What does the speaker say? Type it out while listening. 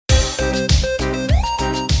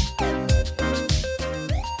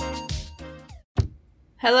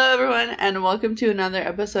Hello, everyone, and welcome to another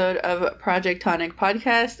episode of Project Tonic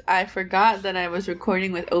Podcast. I forgot that I was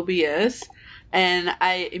recording with OBS, and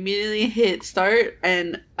I immediately hit start,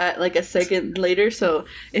 and like a second later. So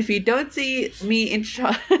if you don't see me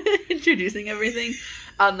introducing everything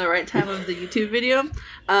on the right time of the YouTube video,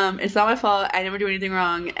 it's not my fault. I never do anything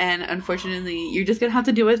wrong, and unfortunately, you're just gonna have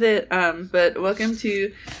to deal with it. But welcome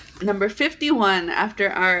to number 51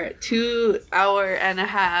 after our 2.5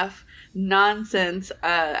 hour nonsense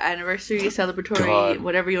anniversary celebratory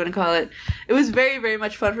whatever you want to call it. It was very, very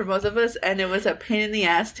much fun for both of us, and it was a pain in the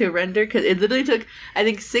ass to render because it literally took I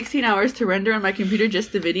think 16 hours to render on my computer,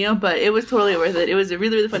 just the video, but it was totally worth it. It was a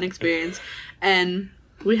really, really fun experience, and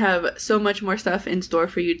we have so much more stuff in store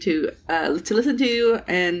for you to listen to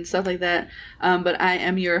and stuff like that. But I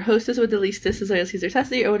am your hostess with the least. This is Caesar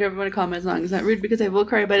Sassy, or whatever you want to call me, as long as it's not rude, because I will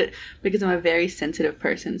cry about it, because I'm a very sensitive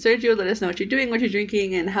person. Sergio, let us know what you're doing, what you're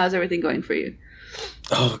drinking, and how's everything going for you.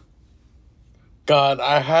 Oh, God,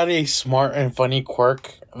 I had a smart and funny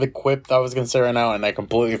the quip that I was going to say right now, and I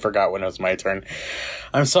completely forgot when it was my turn.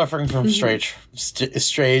 I'm suffering from stage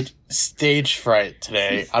fright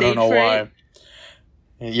today. I don't know why.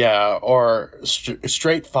 Yeah, or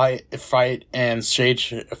straight fright and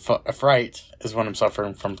stage fright is what I'm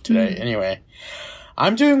suffering from today. Anyway,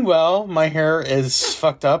 I'm doing well. My hair is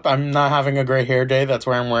fucked up. I'm not having a gray hair day. That's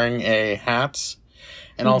why I'm wearing a hat.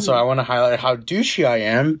 And also, I want to highlight how douchey I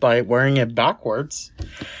am by wearing it backwards.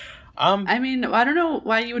 I mean, I don't know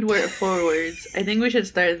why you would wear it forwards. I think we should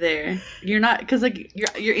start there. You're not, because like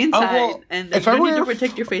you're inside, and you don't need to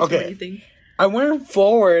protect your face from anything. I went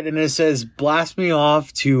forward and it says blast me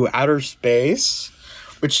off to outer space,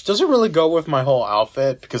 which doesn't really go with my whole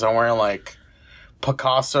outfit because I'm wearing like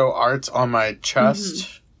Picasso art on my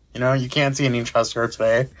chest. You know, you can't see any chest hair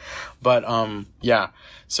today, but yeah,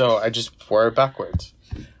 so I just wore it backwards.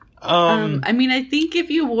 I mean, I think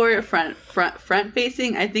if you wore it front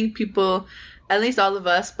facing, I think people, at least all of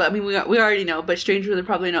us, but I mean we already know, but strangers would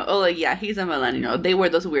probably know, oh, like, yeah, he's a millennial. They wear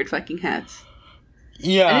those weird fucking hats.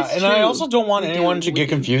 Yeah, and I also don't want anyone to get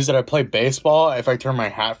confused that I play baseball if I turn my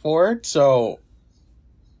hat forward, so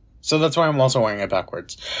that's why I'm also wearing it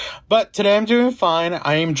backwards. But today I'm doing fine.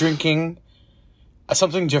 I am drinking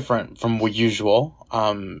something different from usual.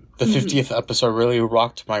 The 50th episode really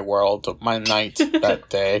rocked my world, my night that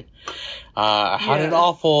day. I had an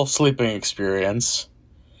awful sleeping experience,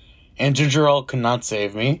 and ginger ale could not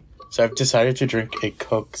save me, so I've decided to drink a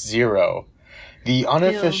Coke Zero. The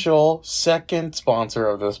unofficial second sponsor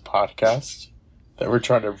of this podcast that we're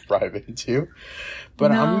trying to dive into.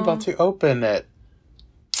 But I'm about to open it.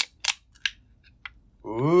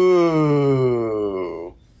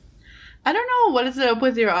 Ooh. I don't know what is up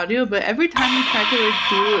with your audio, but every time you try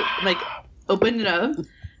to open it up,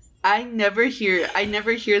 I never hear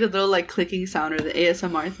the little clicking sound or the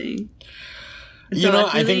ASMR thing. You know,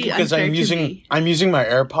 I think because I'm using my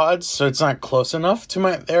AirPods, so it's not close enough to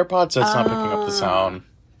my AirPods, so it's not picking up the sound.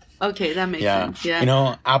 Okay, that makes sense. Yeah. You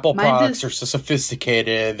know, Apple products are so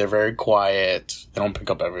sophisticated. They're very quiet. They don't pick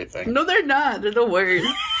up everything. No, they're not. They're the worst.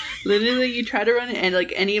 Literally, you try to run it and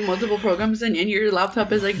any multiple programs and your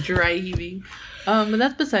laptop is dry heaving. But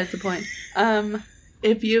that's besides the point.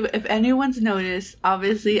 If anyone's noticed,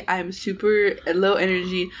 obviously I'm super low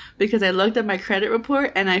energy because I looked at my credit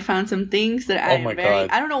report and I found some things that I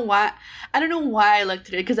don't know why I looked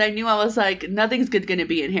at it, because I knew I was like, nothing's good gonna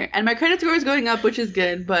be in here, and my credit score is going up, which is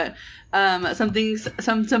good, but some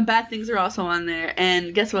bad things are also on there,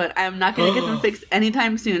 and guess what? I'm not gonna get them fixed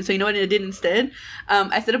anytime soon. So you know what I did instead?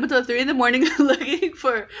 I stayed up until 3 a.m. looking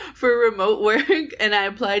for remote work, and I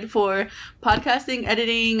applied for podcasting,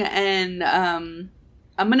 editing, and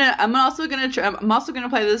I'm also gonna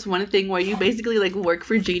apply this one thing where you basically work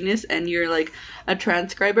for Genius and you're a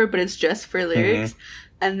transcriber, but it's just for lyrics.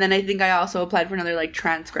 And then I think I also applied for another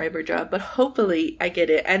transcriber job, but hopefully I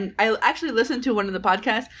get it. And I actually listened to one of the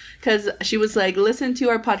podcasts because she was like, listen to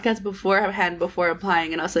our podcast before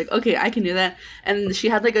applying, and I was like, okay, I can do that. And she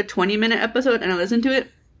had a 20-minute episode, and I listened to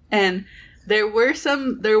it, and there were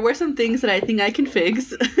some things that I think I can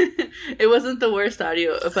fix. It wasn't the worst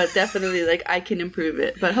audio, but definitely I can improve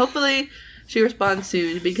it. But hopefully she responds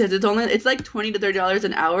soon, because it's $20 to $30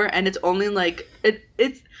 an hour, and it's only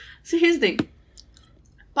it's. So here's the thing.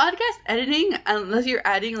 Podcast editing, unless you're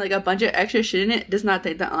adding a bunch of extra shit in it, does not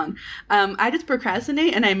take that long. I just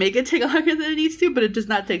procrastinate and I make it take longer than it needs to, but it does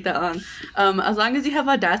not take that long. As long as you have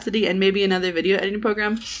Audacity and maybe another video editing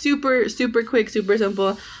program, super, super quick, super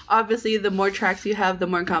simple. Obviously, the more tracks you have, the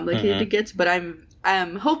more complicated it gets, but I'm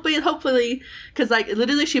hopefully, because like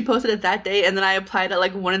literally she posted it that day, and then I applied at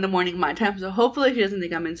like 1 a.m. my time. So hopefully she doesn't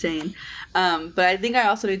think I'm insane. But I think I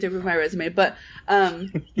also need to improve my resume. But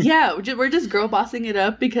yeah, we're just girl bossing it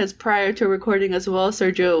up because prior to recording as well,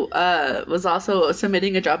 Sergio was also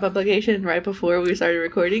submitting a job application right before we started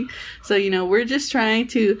recording. So we're just trying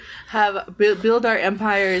to build our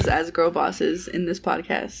empires as girl bosses in this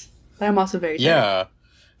podcast. But I'm also very tired.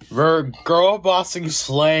 We're girl bossing,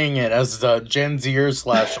 slaying it, as the Gen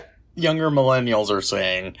Zers / younger millennials are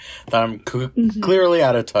saying, that I'm clearly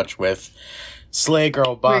out of touch with. Slay,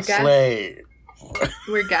 girl boss, slay.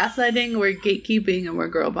 We're gaslighting, we're gatekeeping, and we're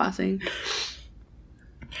girl bossing.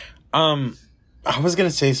 I was gonna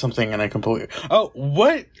say something and I completely... Oh,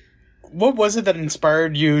 what was it that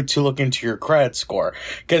inspired you to look into your credit score?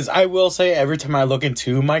 Because I will say, every time I look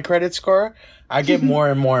into my credit score, I get more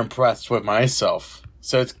and more impressed with myself.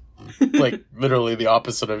 So it's like literally the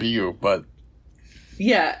opposite of you, but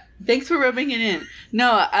yeah. Thanks for rubbing it in.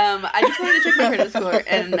 No, I just wanted to check my credit score,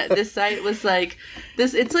 and this site was like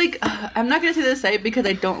this. It's like I'm not gonna say this site because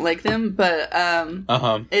I don't like them, but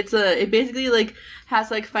it basically like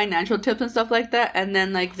has like financial tips and stuff like that, and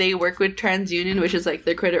then like they work with TransUnion, which is like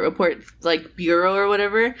their credit report like bureau or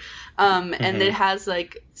whatever. And it has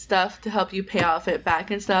like stuff to help you pay off it back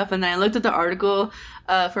and stuff. And then I looked at the article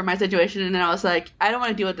for my situation, and then I was like, I don't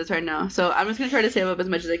want to deal with this right now. So I'm just going to try to save up as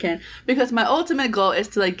much as I can, because my ultimate goal is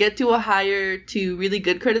to like get to a higher to really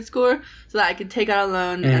good credit score so that I can take out a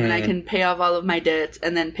loan and then I can pay off all of my debts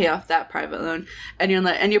and then pay off that private loan. And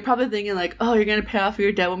you're probably thinking like, oh, you're going to pay off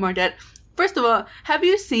your debt with more debt. First of all, have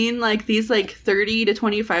you seen like these like 30 to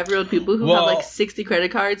 25-year-old people who have like 60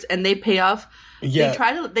 credit cards and they pay off?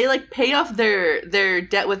 Yeah. They like pay off their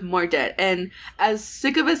debt with more debt. And as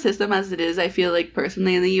sick of a system as it is, I feel like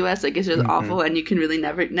personally in the US, like it's just awful, and you can really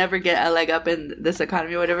never get a leg up in this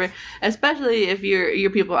economy or whatever, especially if you're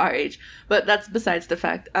people our age. But that's besides the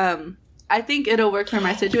fact. I think it'll work for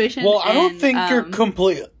my situation. Well, I don't think you're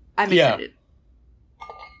complete. I'm excited.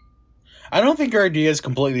 I don't think your idea is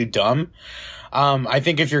completely dumb. I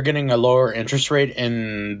think if you're getting a lower interest rate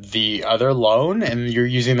in the other loan and you're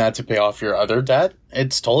using that to pay off your other debt,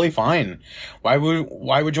 it's totally fine. Why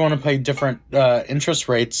would you want to pay different interest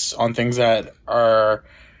rates on things that are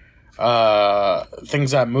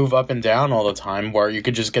things that move up and down all the time, where you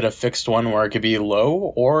could just get a fixed one where it could be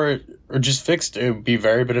low or just fixed? It would be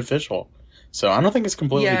very beneficial. So I don't think it's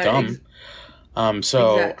completely dumb.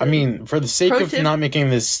 Exactly. I mean, for the sake of not making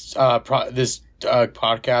this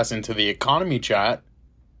podcast into the economy chat,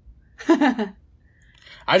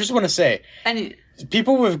 I just want to say,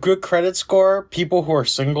 people with good credit score, people who are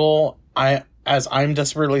single, as I'm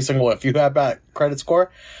desperately single, if you have bad credit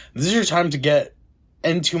score, this is your time to get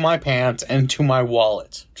into my pants, into my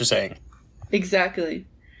wallet. Just saying. Exactly.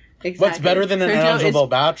 What's better than an eligible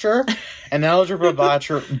bachelor? An eligible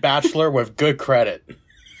bachelor with good credit.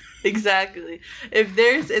 Exactly. If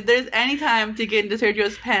there's any time to get into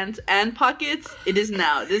Sergio's pants and pockets, it is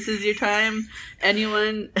now. This is your time.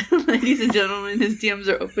 Anyone, ladies and gentlemen, his DMs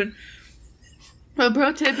are open. A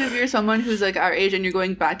pro tip: if you're someone who's like our age and you're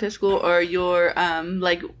going back to school, or you're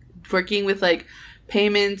like working with like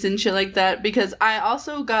payments and shit like that, because I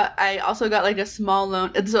also got like a small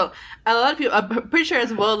loan. And so a lot of people, I'm pretty sure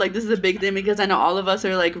as well, like this is a big thing, because I know all of us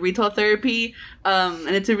are like retail therapy,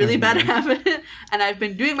 and it's a really bad habit, and I've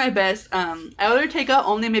been doing my best. I order takeout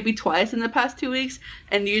only maybe twice in the past 2 weeks,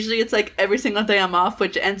 and usually it's like every single day I'm off,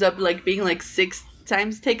 which ends up like being like 6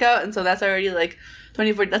 times takeout, and so that's already like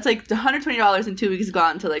that's like $120 in 2 weeks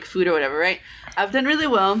gone to like food or whatever, right? I've done really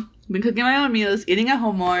well. Been cooking my own meals, eating at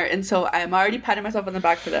home more, and so I'm already patting myself on the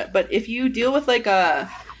back for that. But if you deal with like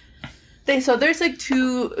there's like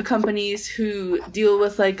 2 companies who deal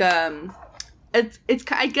with like it's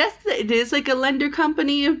I guess it is like a lender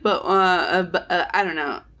company, but I don't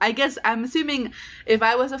know. I guess I'm assuming if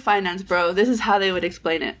I was a finance bro, this is how they would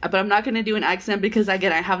explain it. But I'm not going to do an accent because,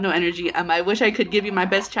 again, I have no energy. I wish I could give you my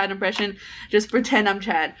best Chad impression. Just pretend I'm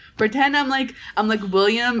Chad. Pretend I'm like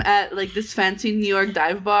William at like this fancy New York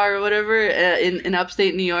dive bar or whatever in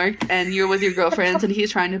upstate New York, and you're with your girlfriends and he's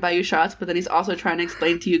trying to buy you shots, but then he's also trying to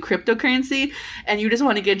explain to you cryptocurrency, and you just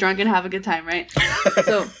want to get drunk and have a good time, right?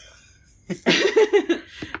 So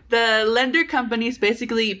the lender companies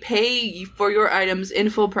basically pay for your items in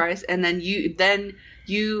full price, and then you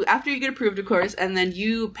after you get approved, of course, and then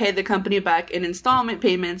you pay the company back in installment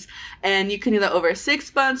payments, and you can do that over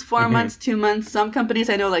 6 months, 4 months, 2 months. Some companies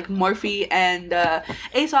I know, like Morphe and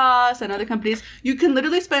ASOS and other companies, you can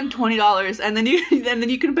literally spend $20 and then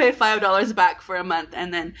you can pay $5 back for a month,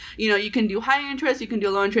 and then you can do higher interest, you can do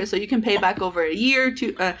low interest, so you can pay back over a year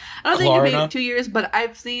to I don't think you can pay 2 years, but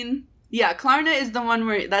I've seen Yeah, Klarna is the one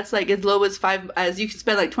where that's like as low as you can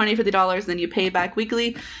spend like $20-$50, then you pay back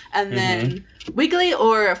weekly, and then weekly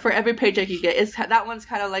or for every paycheck you get. That one's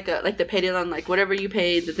kind of like the payday loan, like whatever you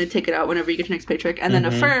pay, that they take it out whenever you get your next paycheck. And then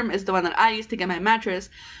Affirm is the one that I used to get my mattress.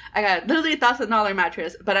 I got literally $1,000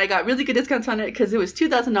 mattress, but I got really good discounts on it because it was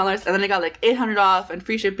 $2,000, and then I got like $800 off and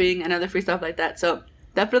free shipping and other free stuff like that. So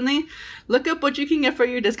definitely look up what you can get for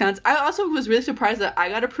your discounts. I also was really surprised that I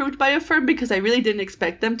got approved by Affirm because I really didn't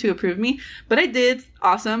expect them to approve me, but I did.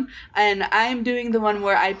 Awesome. And I'm doing the one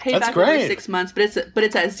where I pay back over 6 months, but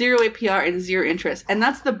it's at 0 APR and 0 interest, and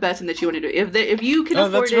that's the best thing that you want to do. If you can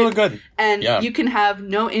afford that's really good. And you can have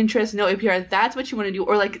no interest, no APR, that's what you want to do,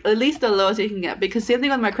 or like at least the lowest you can get. Because same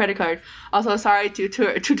thing with my credit card. Also, sorry to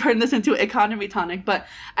turn this into economy tonic, but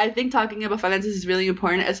I think talking about finances is really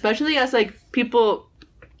important, especially as like people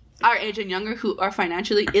our age and younger who are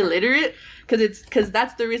financially illiterate, because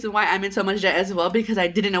that's the reason why I'm in so much debt as well, because I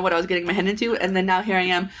didn't know what I was getting my head into, and then now here I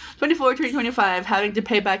am, 24, 25, having to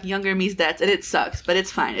pay back younger me's debts, and it sucks, but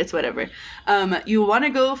it's fine, it's whatever. You want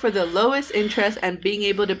to go for the lowest interest and being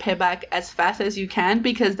able to pay back as fast as you can,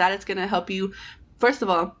 because that is going to help you, first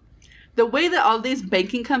of all, the way that all these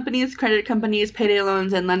banking companies, credit companies, payday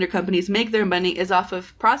loans, and lender companies make their money is off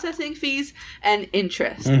of processing fees and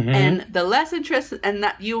interest. And the less interest, and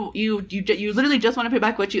that you literally just want to pay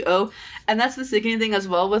back what you owe. And that's the sickening thing as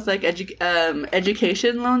well with like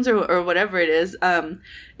education loans or whatever it is.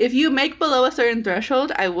 If you make below a certain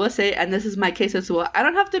threshold, I will say, and this is my case as well, I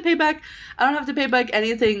don't have to pay back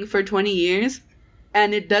anything for 20 years.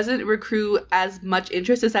 And it doesn't accrue as much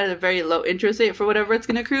interest. It's at a very low interest rate for whatever it's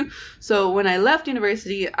going to accrue. So when I left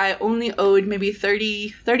university, I only owed maybe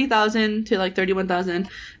 $30,000 to like $31,000.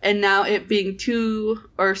 And now it being 2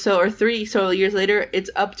 or 3 years later, it's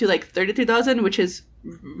up to like $33,000, which is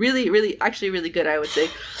really, actually really good, I would say.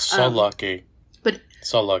 So lucky. But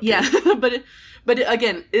so lucky. Yeah, but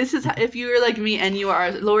again, this is if you're like me and you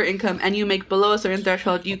are lower income and you make below a certain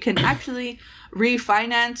threshold, you can actually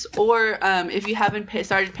refinance, or if you haven't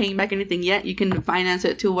started paying back anything yet, you can finance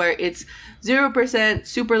it to where it's 0%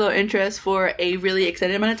 super low interest for a really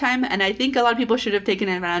extended amount of time. And I think a lot of people should have taken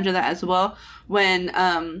advantage of that as well when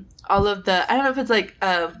all of the, I don't know if it's like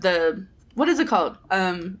what is it called?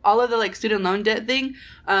 All of the like student loan debt thing,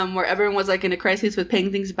 where everyone was like in a crisis with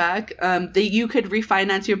paying things back. You could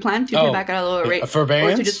refinance your plan to pay back at a lower rate,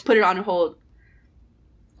 forbearance? Or to just put it on hold.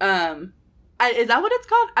 Is that what it's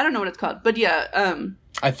called? I don't know what it's called, but yeah.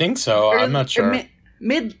 I think so. I'm not sure.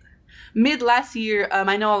 Mid last year,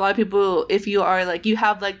 I know a lot of people, if you are like, you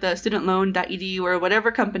have like the studentloan.edu or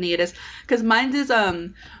whatever company it is, because mine is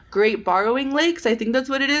Great Borrowing Lakes. I think that's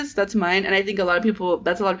what it is. That's mine, and I think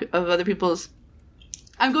that's a lot of other people's.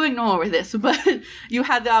 I'm going nowhere with this, but you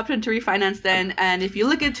had the option to refinance then, and if you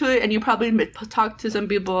look into it and you probably talk to some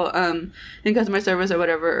people in customer service or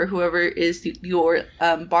whatever, or whoever is your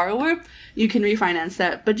borrower, you can refinance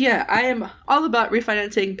that. But yeah, I am all about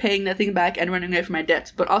refinancing, paying nothing back, and running away from my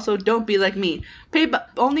debts. But also, don't be like me.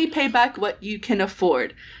 Only pay back what you can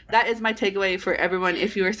afford. That is my takeaway for everyone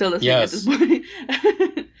if you are still listening at this point.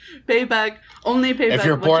 Only pay back. If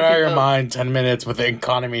you're bored out of your mind, 10 minutes with the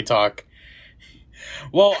economy talk.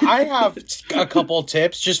 Well, I have a couple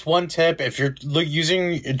tips. Just one tip. If you're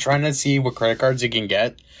trying to see what credit cards you can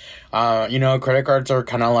get, credit cards are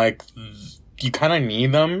kind of like, you kind of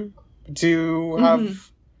need them to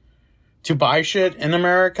have, to buy shit in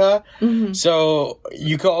America. So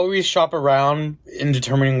you can always shop around in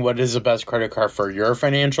determining what is the best credit card for your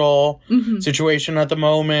financial situation at the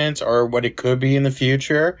moment, or what it could be in the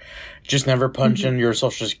future. Just never punch in your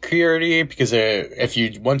social security, because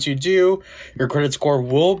once you do, your credit score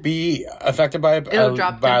will be affected by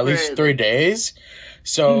at least 3 days.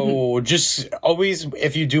 So just always,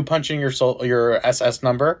 if you do punch in your SS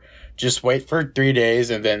number, just wait for 3 days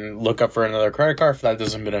and then look up for another credit card if that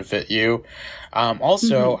doesn't benefit you.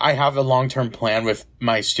 Also, I have a long-term plan with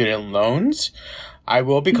my student loans. I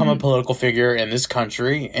will become a political figure in this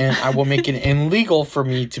country, and I will make it illegal for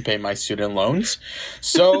me to pay my student loans.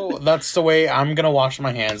 So that's the way I'm going to wash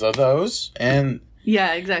my hands of those. And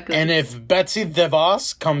yeah, exactly. And if Betsy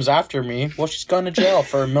DeVos comes after me, well, she's going to jail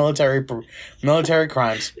for military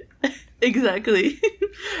crimes. Exactly.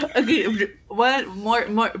 Okay, one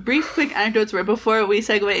more brief, quick anecdotes right before we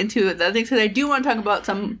segue into the other things, because I do want to talk about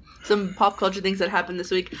some pop culture things that happened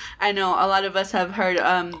this week. I know a lot of us have heard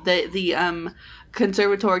the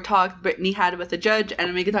conservatory talk Brittany had with the judge,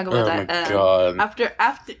 and we can talk about that. My God. After,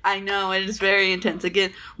 I know it is very intense.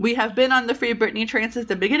 Again, we have been on the Free Brittany train since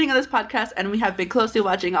the beginning of this podcast, and we have been closely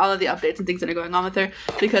watching all of the updates and things that are going on with her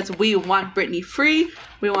because we want Brittany free.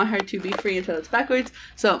 We want her to be free until it's backwards.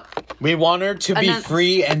 So we want her to be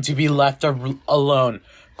free and to be left alone.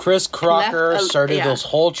 Chris Crocker started this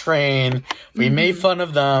whole train. We made fun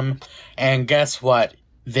of them, and guess what?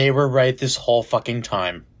 They were right this whole fucking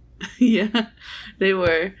time. Yeah, they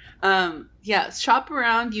were. Shop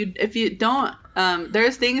around. If you don't,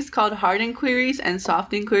 there's things called hard inquiries and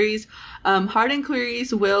soft inquiries. Hard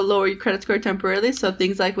inquiries will lower your credit score temporarily. So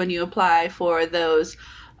things like when you apply for those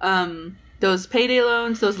payday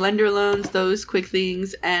loans, those lender loans, those quick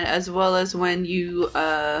things, and as well as when you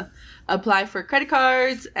apply for credit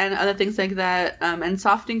cards and other things like that. And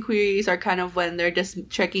soft inquiries are kind of when they're just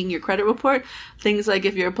checking your credit report. Things like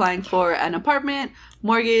if you're applying for an apartment,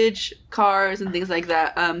 mortgage, cars, and things like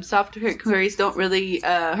that. Soft inquiries don't really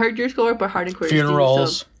hurt your score, but hard inquiries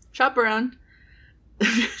funerals. do. So shop around.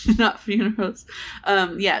 Not funerals.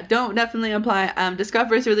 Don't definitely apply.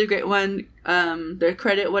 Discover is a really great one. The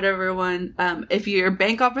credit whatever one. If your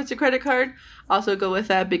bank offers a credit card, also go with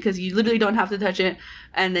that because you literally don't have to touch it,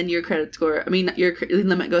 and then your credit score, your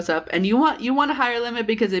limit goes up, and you want a higher limit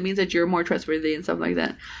because it means that you're more trustworthy and stuff like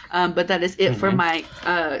that. But that is it for my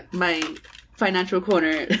financial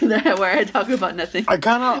corner where I talk about nothing. I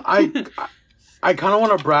kind of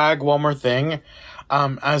want to brag one more thing.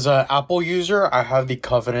 As an Apple user, I have the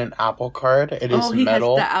Covenant Apple card. It is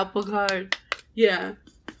metal. Has the Apple card. Yeah.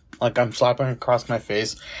 Like I'm slapping it across my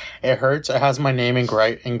face. It hurts. It has my name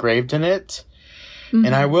engraved in it. Mm-hmm.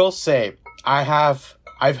 And I will say, I've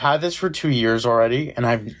had this for 2 years already, and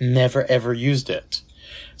I've never ever used it.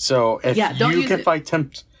 So if you can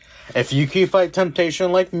fight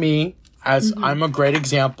temptation like me, as I'm a great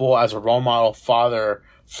example, as a role model, father,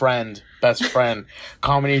 friend, best friend,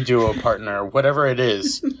 comedy duo partner, whatever it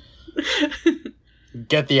is,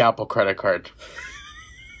 get the Apple credit card.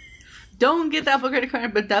 Don't get the Apple credit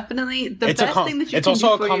card, but definitely the best thing that you can do. It's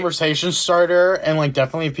also a conversation starter, and like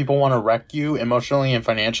definitely if people want to wreck you emotionally and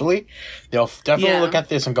financially, they'll definitely look at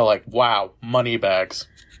this and go like, "Wow, money bags."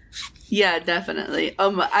 Yeah, definitely.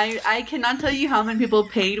 I cannot tell you how many people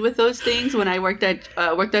paid with those things when I worked at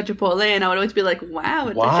Chipotle, and I would always be like, "Wow,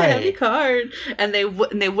 it's such a heavy card," and they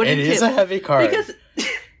wouldn't. It is a heavy card. Because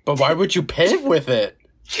but why would you pay with it?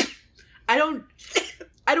 I don't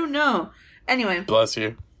know. Anyway, bless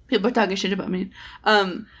you. People are talking shit about me.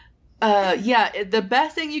 The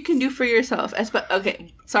best thing you can do for yourself.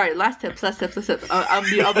 Okay, sorry. Last tips.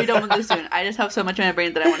 I'll be done with this soon. I just have so much in my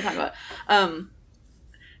brain that I want to talk about.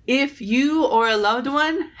 If you or a loved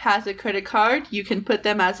one has a credit card, you can put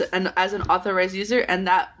them as an authorized user, and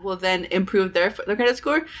that will then improve their credit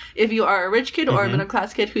score. If you are a rich kid or a middle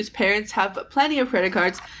class kid whose parents have plenty of credit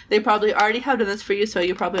cards, they probably already have done this for you, so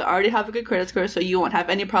you probably already have a good credit score, so you won't have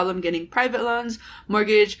any problem getting private loans,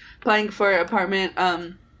 mortgage, applying for an apartment,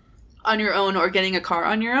 on your own, or getting a car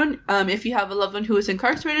on your own. If you have a loved one who is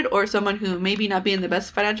incarcerated or someone who maybe not be in the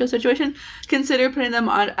best financial situation, consider putting them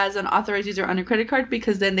on as an authorized user on your credit card,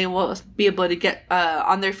 because then they will be able to get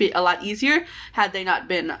on their feet a lot easier had they not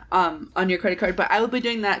been on your credit card. But I will be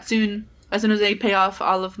doing that soon as I pay off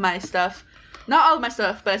all of my stuff. Not all of my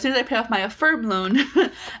stuff, but as soon as I pay off my Affirm loan,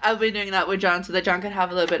 I'll be doing that with John so that John can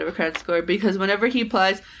have a little bit of a credit score, because whenever he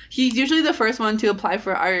applies, he's usually the first one to apply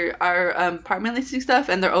for our apartment leasing stuff,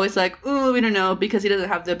 and they're always like, ooh, we don't know, because he doesn't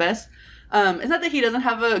have the best. It's not that he doesn't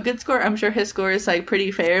have a good score. I'm sure his score is like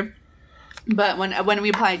pretty fair. But when we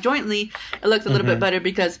apply jointly, it looks a little bit better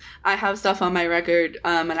because I have stuff on my record,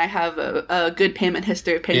 and I have a good payment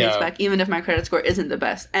history of paying this back, even if my credit score isn't the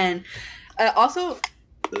best. And also,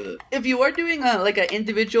 if you are doing like an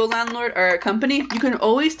individual landlord or a company, you can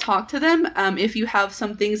always talk to them. If you have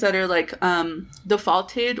some things that are like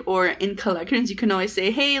defaulted or in collections, you can always say,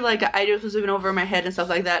 hey, like I just was living over my head and stuff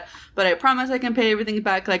like that, but I promise I can pay everything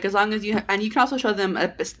back. Like as long as you and you can also show them a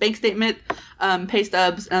bank statement, pay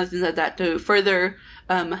stubs, and things like that to further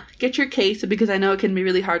get your case, because I know it can be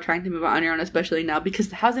really hard trying to move out on your own, especially now because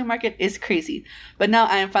the housing market is crazy. But now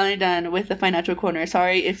I am finally done with the financial corner.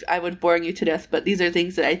 Sorry if I was boring you to death, but these are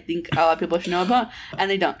things that I think a lot of people should know about,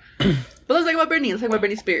 and they don't. But let's talk about Britney. Let's talk about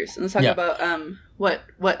Britney Spears, and let's talk about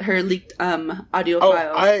what her leaked audio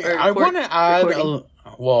file. I want to add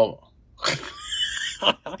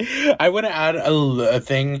I want to add a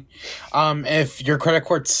thing. If your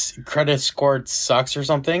credit score sucks or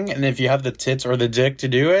something, and if you have the tits or the dick to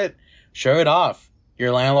do it, show it off.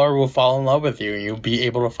 Your landlord will fall in love with you, and you'll be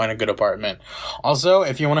able to find a good apartment. Also,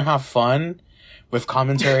 if you want to have fun, with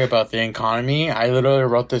commentary about the economy. I literally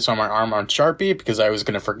wrote this on my arm on Sharpie because I was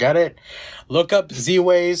going to forget it. Look up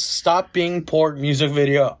Z-Ways Stop Being Poor music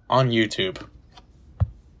video on YouTube.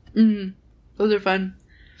 Those are fun.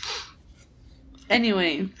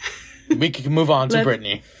 Anyway. We can move on to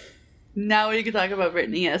Britney. Now we can talk about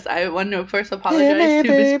Britney. Yes, I want to first apologize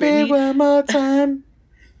to Miss Britney. One more time.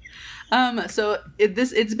 So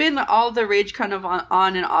it's been all the rage kind of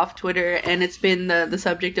on and off Twitter, and it's been the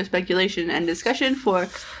subject of speculation and discussion for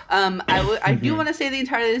I do want to say the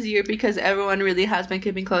entire this year, because everyone really has been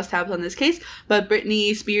keeping close tabs on this case. But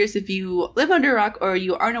Britney Spears, if you live under a rock or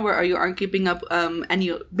you aren't aware or you aren't keeping up, and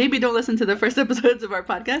you maybe don't listen to the first episodes of our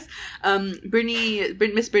podcast,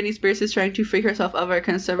 Miss Britney Spears is trying to free herself of her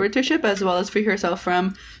conservatorship, as well as free herself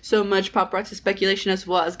from so much paparazzi speculation, as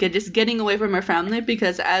well as just getting away from her family,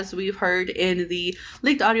 because as we've heard in the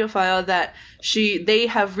leaked audio file that they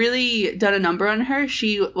have really done a number on her.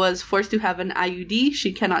 She was forced to have an IUD.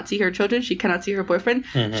 She cannot see her children. She cannot see her boyfriend.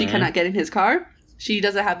 She cannot get in his car. She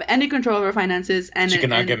doesn't have any control over finances. And she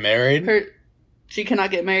cannot get married. She cannot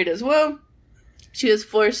get married as well. She is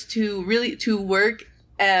forced to work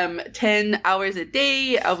 10 hours a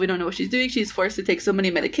day. We don't know what she's doing. She's forced to take so many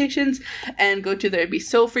medications and go to therapy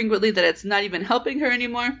so frequently that it's not even helping her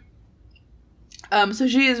anymore. So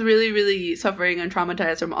she is really, really suffering and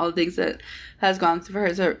traumatized from all the things that has gone through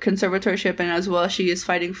her conservatorship, and as well she is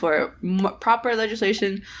fighting for proper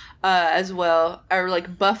legislation, as well, or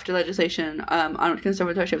like buffed legislation on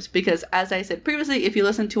conservatorships, because as I said previously, if you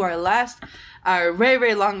listen to our very,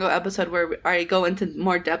 very long episode where I go into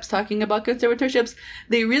more depth talking about conservatorships,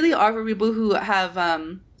 they really are for people who have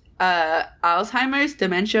Alzheimer's,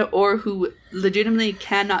 dementia, or who legitimately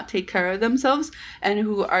cannot take care of themselves and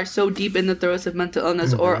who are so deep in the throes of mental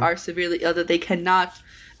illness or are severely ill that they cannot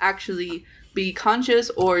actually be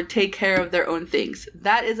conscious or take care of their own things.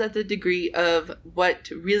 That is at the degree of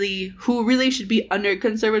who really should be under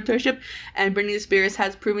conservatorship. And Britney Spears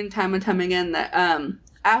has proven time and time again that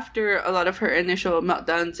after a lot of her initial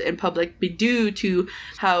meltdowns in public, due to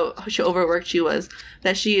how overworked she was,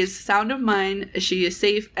 that she is sound of mind, she is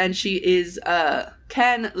safe, and she is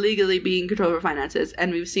can legally be in control of her finances.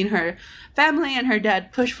 And we've seen her family and her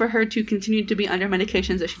dad push for her to continue to be under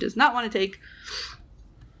medications that she does not want to take.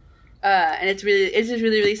 And it's just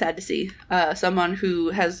really, really sad to see someone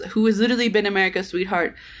who has literally been America's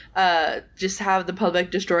sweetheart just have the public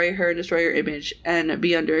destroy her and destroy her image and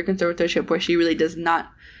be under a conservatorship where she really does not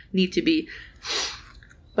need to be.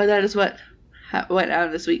 But that is what went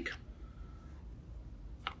out this week.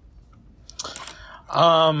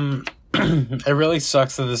 It really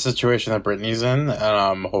sucks that the situation that Britney's in,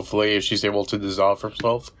 and hopefully she's able to dissolve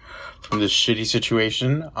herself from this shitty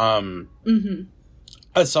situation.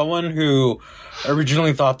 As someone who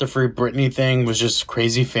originally thought the Free Britney thing was just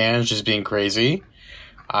crazy fans just being crazy,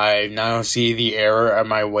 I now see the error of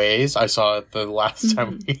my ways. I saw it the last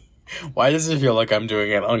time Why does it feel like I'm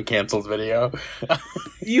doing an uncanceled video?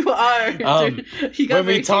 You are. When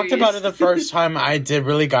we talked about it the first time, I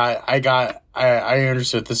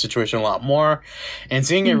understood the situation a lot more, and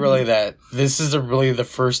seeing it really that this is really the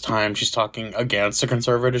first time she's talking against the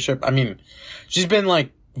conservatorship. I mean, she's been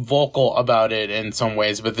like vocal about it in some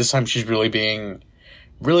ways, but this time she's really being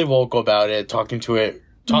really vocal about it, talking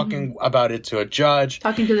about it to a judge.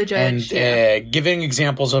 Talking to the judge. And giving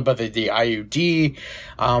examples about the IUD.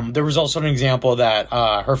 There was also an example that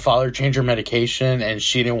her father changed her medication and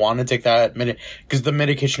she didn't want to take that because the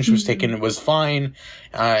medication she was taking was fine.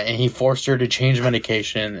 And he forced her to change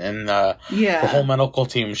medication, and the whole medical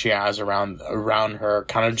team she has around her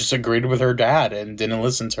kind of just agreed with her dad and didn't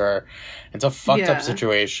listen to her. It's a fucked up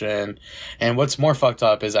situation. And what's more fucked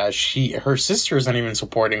up is that her sister isn't even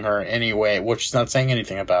supporting her anyway, which she's not saying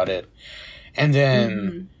anything about it. And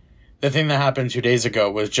then the thing that happened 2 days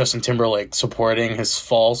ago was Justin Timberlake supporting his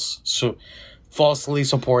falsely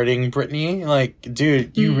supporting Britney. Like,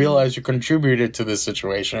 dude, you realize you contributed to this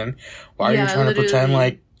situation. Why are you trying to pretend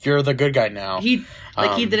like you're the good guy now? He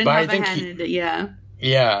didn't have a hand in it,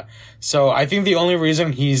 Yeah. So I think the only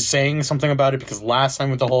reason he's saying something about it, because last time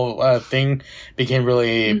with the whole thing became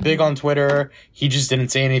really big on Twitter, he just didn't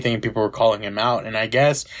say anything and people were calling him out. And I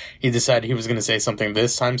guess he decided he was going to say something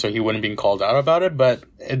this time so he wouldn't be called out about it. But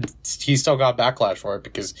he still got backlash for it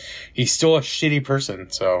because he's still a shitty person.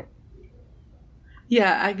 So.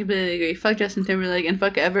 Yeah, I completely agree. Fuck Justin Timberlake and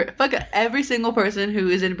fuck every single person who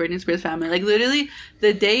is in Britney Spears' family. Like literally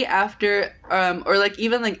the day after, or like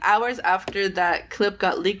even like hours after that clip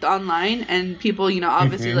got leaked online, and people, you know,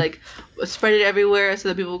 obviously like spread it everywhere so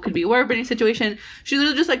that people could be aware of Britney's situation. She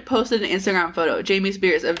literally just like posted an Instagram photo, Jamie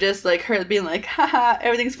Spears, of just like her being like, haha,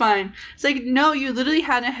 everything's fine. It's like, no, you literally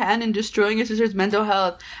had a hand in destroying your sister's mental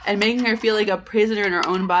health and making her feel like a prisoner in her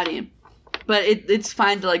own body. But it's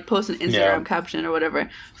fine to, like, post an Instagram caption or whatever.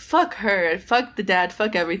 Fuck her. Fuck the dad.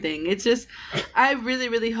 Fuck everything. It's just, I really,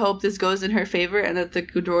 really hope this goes in her favor and that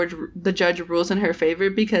the judge rules in her favor,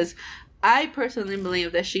 because I personally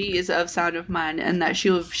believe that she is of sound of mind and that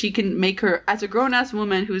she can make her, as a grown-ass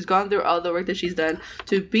woman who's gone through all the work that she's done,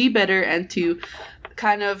 to be better and to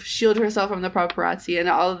kind of shield herself from the paparazzi and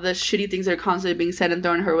all of the shitty things that are constantly being said and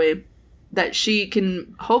thrown her way, that she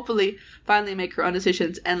can hopefully finally make her own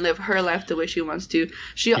decisions and live her life the way she wants to.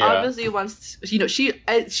 She obviously wants, you know, she,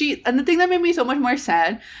 and the thing that made me so much more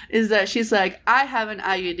sad is that she's like, I have an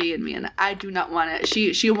IUD in me and I do not want it.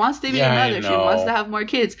 She wants to be a mother. She wants to have more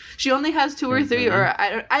kids. She only has 2 or 3, or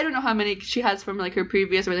I don't know how many she has from like her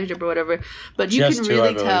previous relationship or whatever, but you can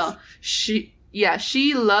really tell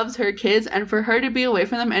she loves her kids, and for her to be away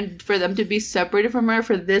from them and for them to be separated from her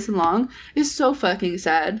for this long is so fucking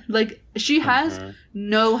sad. Like, she has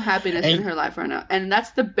no happiness in her life right now, and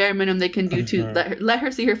that's the bare minimum they can do to let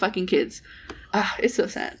her see her fucking kids. It's so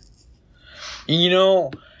sad. You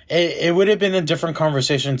know, it would have been a different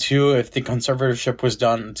conversation too if the conservatorship was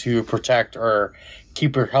done to protect or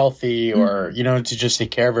keep her healthy, or you know, to just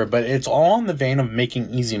take care of her, but it's all in the vein of making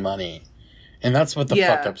easy money. And that's what the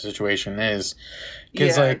fucked up situation is.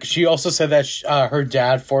 Because, like, she also said that her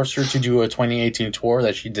dad forced her to do a 2018 tour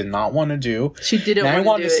that she did not want to do. She didn't want to do it, And I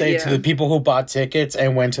want to say to the people who bought tickets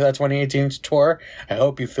and went to that 2018 tour, I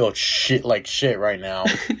hope you feel shit right now.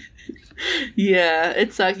 Yeah,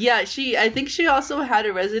 it sucks. Yeah, I think she also had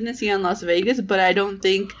a residency in Las Vegas, but I'm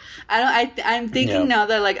thinking now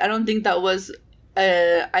that, like, I don't think that was...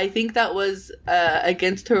 I think that was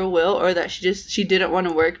against her will, or that she didn't want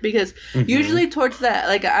to work, because usually towards that,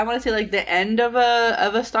 like, I want to say like the end of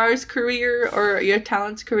a star's career or your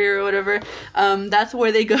talent's career or whatever, that's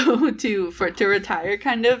where they go to retire.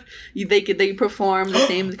 Kind of, they perform the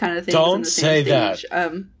same kind of things. Don't say that.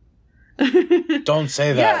 Don't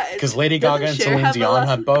say that, because Lady Gaga and Celine Dion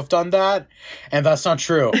have both done that, and that's not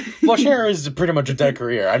true. Well, Cher is pretty much a dead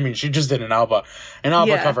career. I mean, she just did an album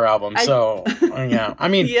cover album, so yeah. I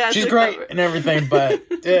mean, she's great and everything, but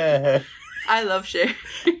I love Cher.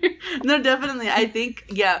 No, definitely. I think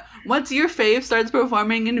once your fave starts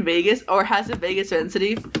performing in Vegas or has a Vegas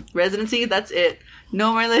residency, that's it.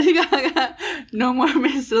 No more Lady Gaga. No more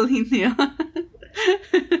Miss Celine Dion.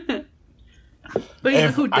 But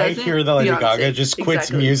if who I hear that Lady Gaga just quits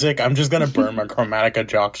music, I'm just gonna burn my Chromatica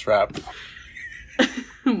jockstrap.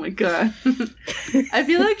 Oh my god. I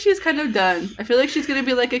feel like she's kind of done. I feel like she's gonna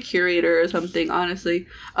be like a curator or something, honestly.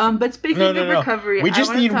 But speaking of recovery, we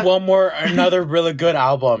just need another really good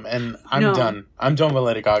album, and I'm done. I'm done with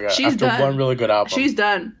Lady Gaga one really good album. She's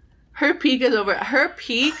done. Her peak is over. Her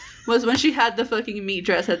peak was when she had the fucking meat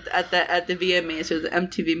dress at the VMAs or the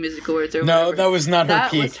MTV Music Awards or whatever. No, that was not her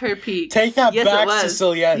peak. That was her peak. Take that back,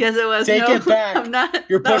 Cecilia. Yes, it was. Take it back. I'm not.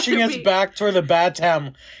 You're pushing us back toward the bad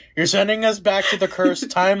time. You're sending us back to the cursed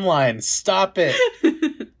timeline. Stop it.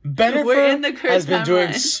 We're in the cursed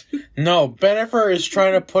timeline. Bennifer is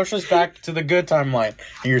trying to push us back to the good timeline,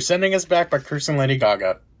 and you're sending us back by cursing Lady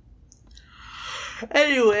Gaga.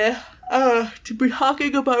 Anyway, to be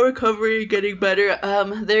talking about recovery and getting better,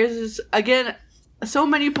 there's, again, so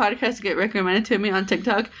many podcasts get recommended to me on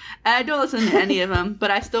TikTok, and I don't listen to any of them,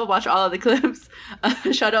 but I still watch all of the clips.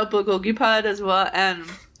 Shout out Bulgogi Pod as well,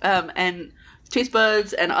 and Taste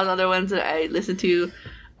Buds, and all the other ones that I listen to.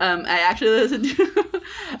 I actually listen to.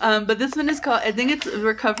 But this one is called, I think it's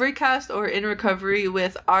Recovery Cast or In Recovery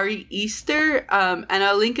with Ari Easter. And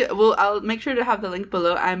I'll link it. I'll make sure to have the link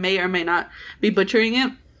below. I may or may not be butchering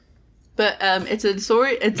it. But it's a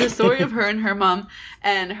story of her and her mom.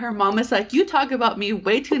 And her mom is like, you talk about me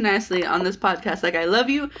way too nicely on this podcast. Like, I love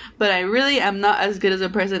you, but I really am not as good as a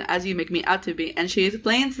person as you make me out to be. And she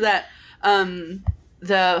explains that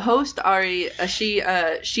the host, Ari,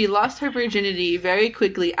 she lost her virginity very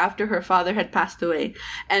quickly after her father had passed away.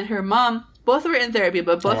 And her mom, both were in therapy,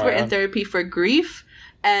 but both were in therapy for grief.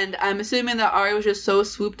 And I'm assuming that Ari was just so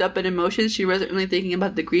swooped up in emotions, she wasn't really thinking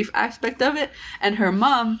about the grief aspect of it. And her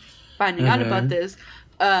mom, finding out about this,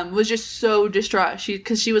 was just so distraught.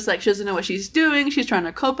 Because she was like, she doesn't know what she's doing. She's trying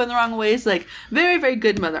to cope in the wrong ways. Like, very, very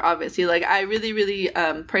good mother, obviously. Like, I really, really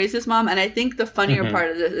praise this mom. And I think the funnier part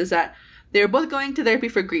of this is that they're both going to therapy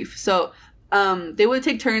for grief. So they would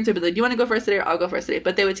take turns. They'd be like, do you want to go first today or I'll go first today?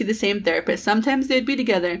 But they would see the same therapist. Sometimes they'd be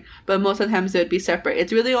together, but most of the times they would be separate.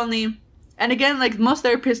 It's really only, and again, like most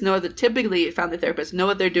therapists know that typically family therapists know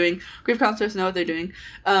what they're doing. Grief counselors know what they're doing.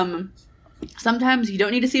 Sometimes you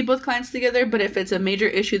don't need to see both clients together, but if it's a major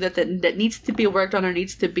issue that needs to be worked on or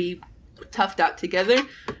needs to be toughed out together,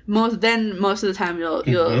 most of the time you'll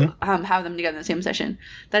have them together in the same session.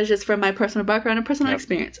 That is just from my personal background and personal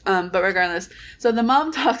experience. But regardless, so the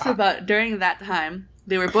mom talks about during that time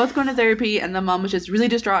they were both going to therapy, and the mom was just really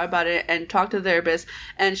distraught about it and talked to the therapist,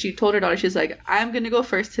 and she told her daughter, she's like, I'm going to go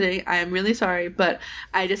first today. I am really sorry, but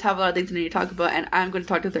I just have a lot of things I need to talk about, and I'm going to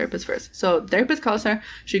talk to the therapist first. So the therapist calls her.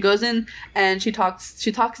 She goes in and she talks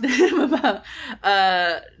to him about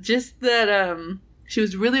just that she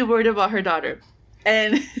was really worried about her daughter.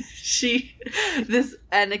 And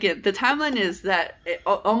and again, the timeline is that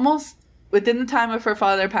almost within the time of her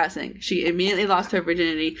father passing, she immediately lost her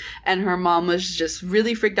virginity, and her mom was just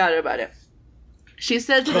really freaked out about it. She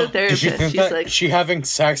said to the therapist, she's like, she having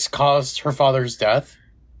sex caused her father's death?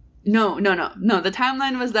 No. The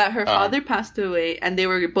timeline was that her father passed away, and they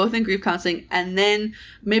were both in grief counseling, and then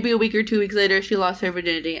maybe a week or 2 weeks later, she lost her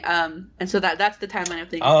virginity. And so that's the timeline of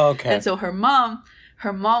things. Oh, okay. And so her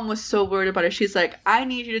mom was so worried about it. She's like, I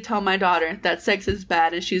need you to tell my daughter that sex is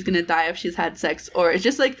bad and she's gonna die if she's had sex. Or it's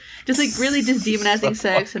just really just demonizing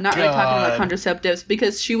sex and not really talking about contraceptives,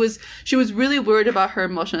 because she was really worried about her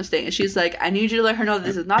emotional state. And she's like, I need you to let her know that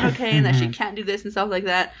this is not okay and that she can't do this and stuff like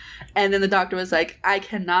that. And then the doctor was like, I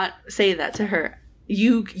cannot say that to her.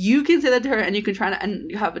 You can say that to her, and you can try to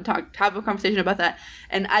and have a conversation about that,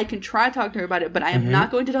 and I can try to talk to her about it, but I am not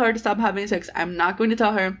going to tell her to stop having sex. I'm not going to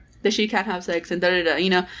tell her that she can't have sex and da-da-da,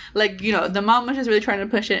 the mom was just really trying to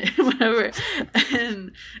push it, whatever.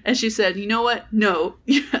 And she said, you know what? No,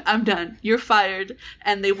 I'm done. You're fired.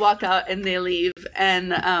 And they walk out and they leave.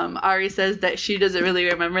 And Ari says that she doesn't really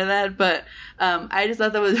remember that, but I just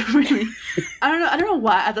thought that was really, I don't know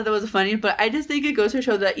why I thought that was funny, but I just think it goes to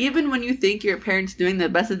show that even when you think your parents doing the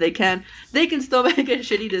best that they can still make a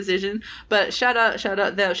shitty decision. But shout out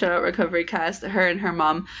Recovery Cast, her and her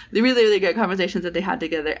mom, the really, really good conversations that they had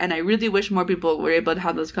together. And I really wish more people were able to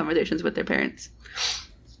have those conversations with their parents.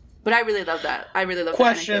 But I really love that.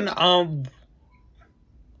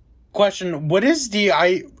 Question, what is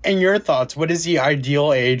in your thoughts, what is the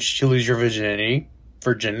ideal age to lose your virginity?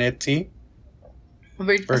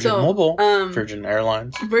 Virgin Mobile, Virgin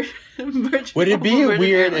Airlines. Would it be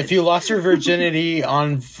weird if you lost your virginity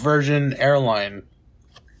on Virgin Airline?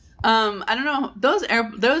 I don't know.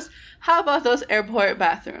 How about those airport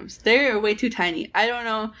bathrooms? They're way too tiny. I don't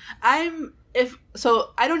know. I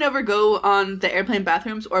don't ever go on the airplane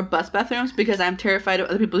bathrooms or bus bathrooms because I'm terrified of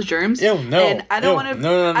other people's germs. Ew, no. And I don't want to.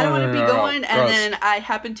 I don't want to be going, and gross. then I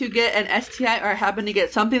happen to get an STI or happen to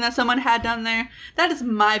get something that someone had done there. That is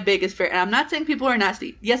my biggest fear. And I'm not saying people are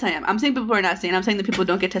nasty. Yes, I am. I'm saying people are nasty, and I'm saying that people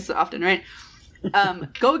don't get tested often, right?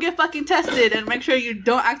 Go get fucking tested and make sure you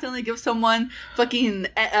don't accidentally give someone fucking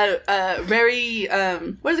very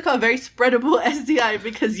what is it called? Very spreadable STI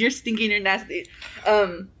because you're stinky and you're nasty.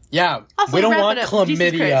 Yeah, also, we don't want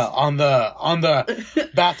chlamydia on the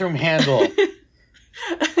bathroom handle.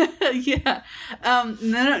 Yeah.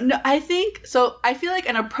 No. I think so. I feel like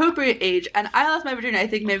an appropriate age, and I lost my virginity, I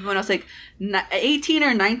think maybe when I was like 18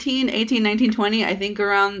 or 19, 20. I think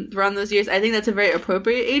around those years. I think that's a very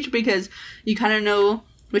appropriate age because you kind of know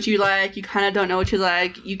what you like. You kind of don't know what you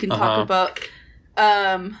like. You can talk about.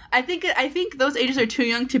 I think those ages are too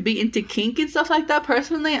young to be into kink and stuff like that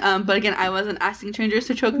personally. But again, I wasn't asking strangers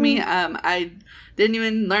to choke me. I didn't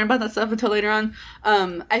even learn about that stuff until later on.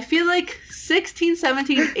 I feel like 16,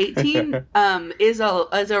 17, 18 is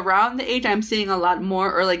around the age I'm seeing a lot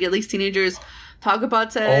more, or like at least teenagers talk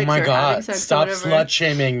about sex. Oh my god! Sex, stop slut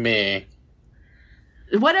shaming me.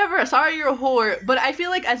 Whatever, sorry you're a whore, but I feel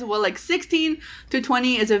like as well, like 16 to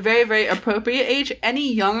 20 is a very, very appropriate age.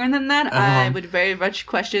 Any younger than that, I would very much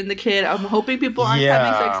question the kid. I'm hoping people aren't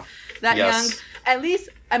having sex that young. At least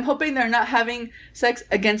I'm hoping they're not having sex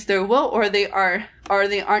against their will, or they aren't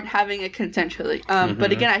having it consensually.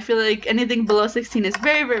 But again, I feel like anything below 16 is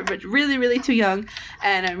very, very, really, really too young,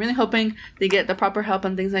 and I'm really hoping they get the proper help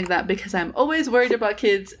and things like that, because I'm always worried about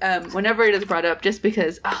kids whenever it is brought up, just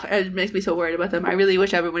because it makes me so worried about them. I really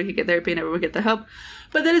wish everyone could get therapy and everyone would get the help,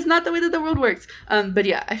 but that is not the way that the world works. But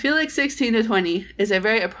yeah, I feel like 16 to 20 is a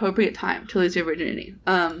very appropriate time to lose your virginity.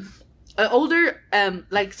 Older,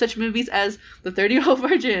 like such movies as The 30-Year-Old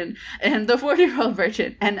Virgin and The 40-Year-Old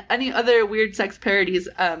Virgin and any other weird sex parodies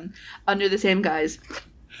under the same guise.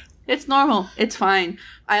 It's normal. It's fine.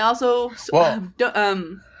 I also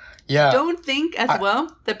don't think as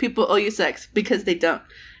well that people owe you sex, because they don't.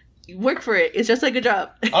 Work for it. It's just like a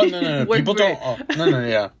job. Oh, no. People don't. Oh, no,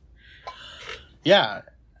 yeah. Yeah.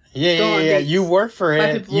 You work for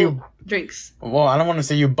it. You drinks. Well, I don't want to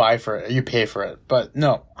say you buy for it. You pay for it. But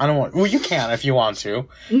no, I don't want... Well, you can if you want to.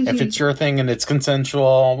 Mm-hmm. If it's your thing and it's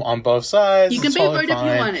consensual on both sides, you can pay for it if you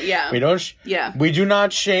want it, yeah. We do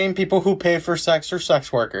not shame people who pay for sex or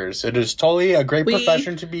sex workers. It is totally a great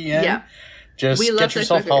profession to be in. Yeah. Just get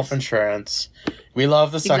yourself health insurance. We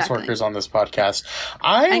love the sex workers on this podcast.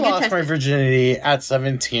 I lost my virginity at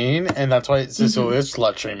 17, and that's why Cecilia is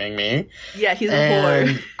slut-shaming me. Yeah, he's a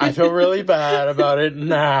whore. I feel really bad about it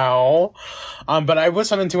now. But I was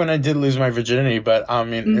 17 when I did lose my virginity, but I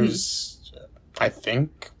mean, it was, I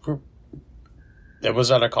think, it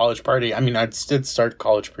was at a college party. I mean, I did start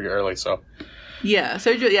college pretty early, so... Yeah,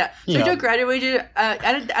 Sergio. Yeah, Sergio graduated.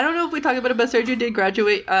 I don't know if we talked about it, but Sergio did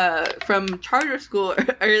graduate from charter school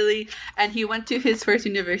early, and he went to his first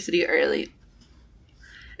university early.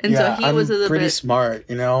 And so he was a little pretty smart,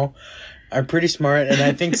 you know. I'm pretty smart, and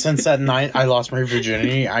I think since that night I lost my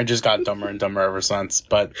virginity, I just got dumber and dumber ever since.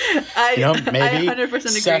 But maybe 100%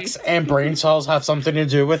 sex and brain cells have something to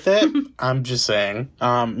do with it. I'm just saying,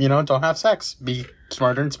 don't have sex. Be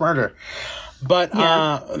smarter and smarter. But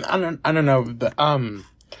I don't know. But,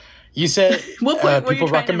 you said people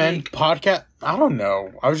recommend podcast. I don't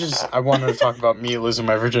know. I wanted to talk about me losing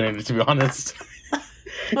my virginity. To be honest.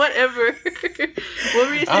 Whatever. What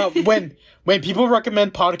were you saying? When people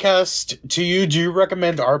recommend podcasts to you, do you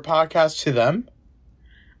recommend our podcast to them?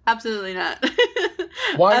 Absolutely not.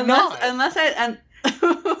 Why not? Unless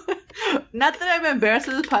not that I'm embarrassed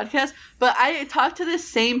of this podcast, but I talk to the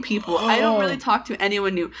same people. I don't really talk to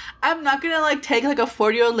anyone new. I'm not gonna take a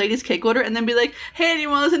 40-year-old lady's cake order and then be like, hey,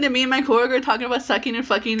 anyone listen to me and my coworker talking about sucking and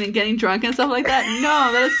fucking and getting drunk and stuff like that?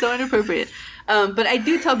 No, that is so inappropriate. But I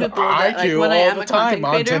do tell people that when I am a content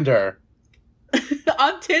creator. On Tinder.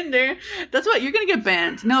 On Tinder. That's what you're gonna get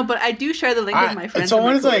banned. No, but I do share the link with my friends and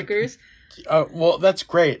my coworkers. Well, that's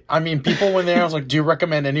great. I mean, people when I was like, do you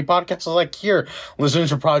recommend any podcasts? I was like, here, listen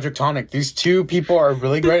to Project Tonic. These two people are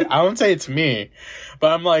really great. I won't say it's me,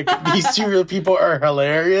 but I'm like, these two real people are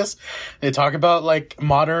hilarious. They talk about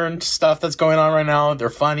modern stuff that's going on right now. They're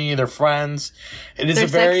funny. They're friends. They're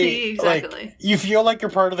sexy, exactly. You feel like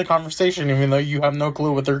you're part of the conversation, even though you have no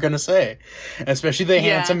clue what they're going to say. Especially the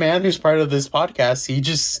handsome man who's part of this podcast.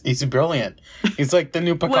 He's brilliant. He's like the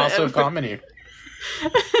new Picasso of comedy.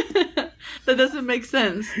 That doesn't make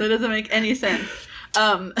sense. That doesn't make any sense.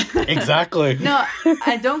 Exactly. No,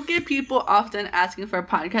 I don't get people often asking for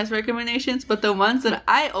podcast recommendations, but the ones that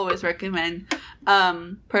I always recommend,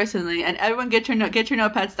 personally, and everyone get your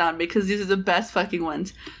notepads down because these are the best fucking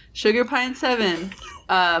ones. Sugar Pine 7,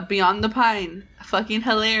 Beyond the Pine, fucking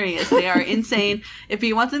hilarious. They are insane. If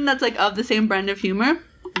you want something that's of the same brand of humor,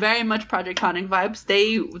 very much Project Tonic vibes.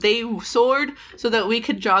 They soared so that we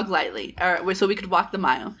could jog lightly, or so we could walk the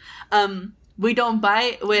mile. We Don't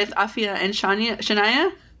Bite with Afia and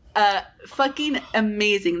Shania. Fucking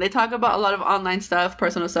amazing. They talk about a lot of online stuff,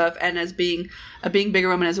 personal stuff, and as being bigger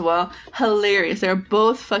women as well. Hilarious. They're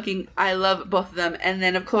both fucking. I love both of them. And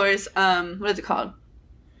then of course, what is it called?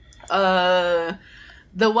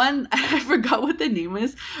 The one, I forgot what the name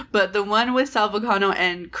is, but the one with Sal Vulcano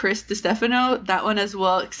and Chris DiStefano, that one as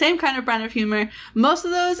well. Same kind of brand of humor. Most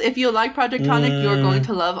of those, if you like Project Tonic, you're going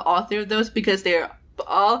to love all three of those because they're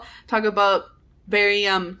all talk about very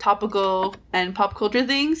topical and pop culture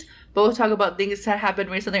things. Both talk about things that happened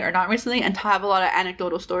recently or not recently and have a lot of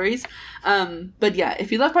anecdotal stories. But yeah,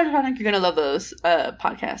 if you love Project Tonic, you're going to love those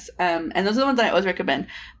podcasts. And those are the ones that I always recommend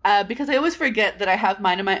because I always forget that I have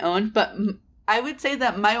mine of my own, but I would say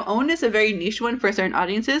that my own is a very niche one for certain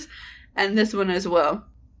audiences, and this one as well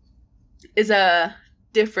is a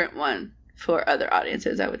different one for other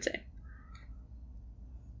audiences, I would say.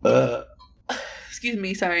 Excuse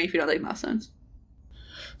me, sorry if you don't like mouth sounds.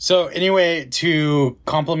 So anyway, to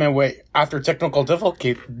complement after technical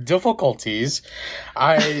difficulties,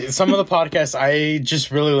 some of the podcasts I just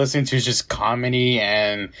really listen to is just comedy,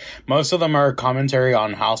 and most of them are commentary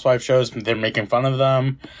on housewife shows. They're making fun of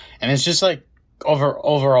them, and it's just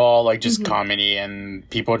overall just comedy and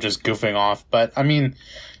people just goofing off. But I mean,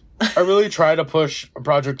 I really try to push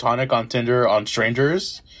Project Tonic on Tinder on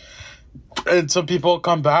strangers, and some people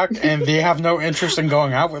come back and they have no interest in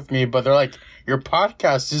going out with me, but they're like, your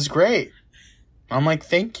podcast is great. I'm like,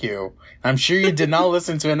 thank you. I'm sure you did not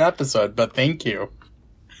listen to an episode, but thank you.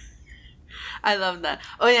 I love that.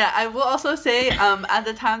 Oh yeah, I will also say, at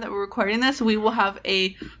the time that we're recording this, we will have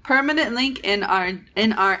a permanent link in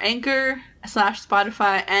our Anchor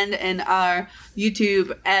Spotify, and in our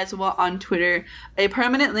YouTube as well on Twitter. A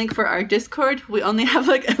permanent link for our Discord. We only have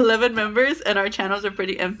like 11 members and our channels are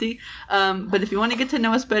pretty empty. But if you want to get to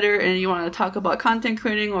know us better and you want to talk about content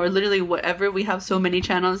creating or literally whatever, we have so many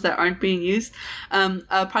channels that aren't being used.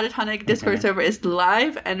 Project Tonic Discord server is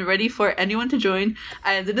live and ready for anyone to join.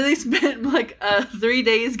 I literally spent like 3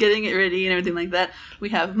 days getting it ready and everything like that. We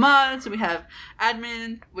have mods, we have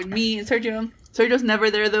admin with me and Sergio. Sergio's never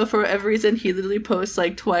there though for whatever reason. He literally posts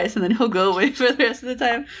like twice and then he'll go away for the rest of the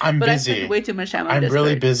time. I'm busy. I spend way too much time on I'm Discord.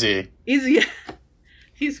 really busy.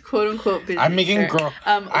 He's quote unquote busy. I'm making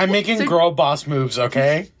girl boss moves,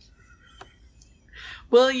 okay?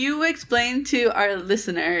 Will you explain to our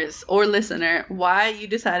listeners or listener why you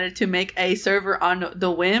decided to make a server on a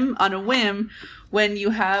whim when you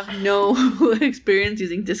have no experience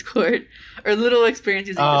using Discord or little experience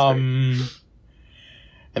using Discord?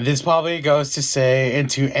 And this probably goes to say, and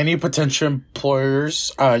to any potential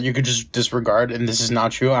employers, you could just disregard, and this is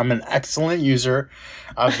not true. I'm an excellent user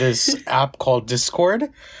of this app called Discord.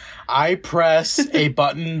 I pressed a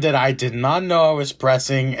button that I did not know I was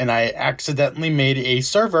pressing, and I accidentally made a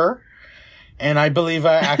server, and I believe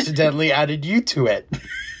I accidentally added you to it.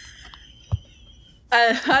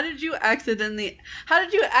 How did you accidentally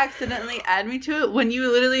add me to it when you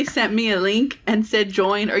literally sent me a link and said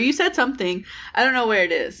join, or you said something? I don't know where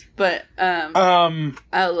it is, but I'll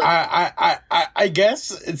look. I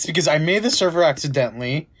guess it's because I made the server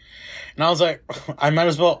accidentally, and I was like,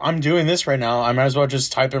 I'm doing this right now. I might as well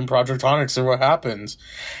just type in Project Tonic, see what happens.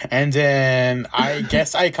 And then I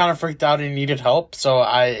guess I kind of freaked out and needed help, so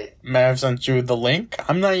I may have sent you the link.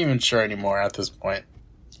 I'm not even sure anymore at this point.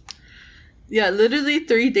 Yeah, literally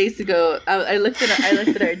 3 days ago, I looked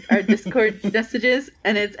at our Discord messages,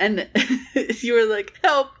 and you were like,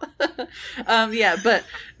 help. Yeah, but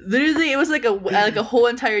literally it was like a whole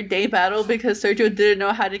entire day battle because Sergio didn't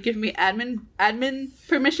know how to give me admin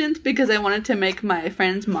permissions because I wanted to make my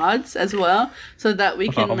friends mods as well so that we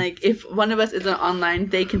can if one of us isn't online,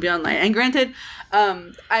 they can be online. And granted,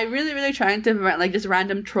 I really trying to just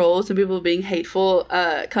random trolls and people being hateful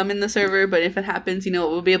come in the server, but if it happens,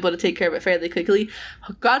 we'll be able to take care of it fairly quickly.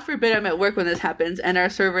 God forbid I'm at work when this happens and our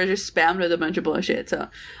server is just spammed with a bunch of bullshit. So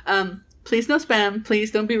please no spam,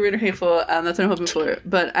 please don't be rude or hateful. That's what I'm hoping for.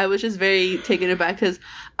 But I was just very taken aback because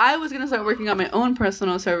I was gonna start working on my own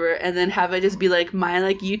personal server and then have it just be like my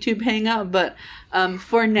YouTube hangout. But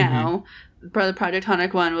for now, the Project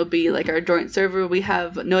Tonic one will be like our joint server. We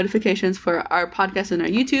have notifications for our podcast and our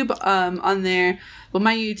YouTube on there. Well,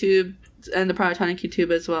 my YouTube and the Project Tonic YouTube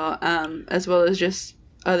as well as just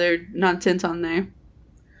other nonsense on there.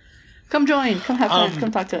 Come join. Come have fun.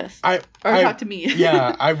 Come talk to us. Talk to me.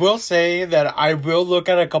 Yeah, I will say that I will look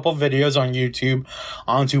at a couple videos on YouTube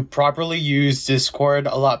on to properly use Discord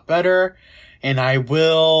a lot better. And I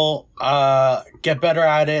will get better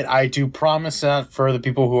at it. I do promise that for the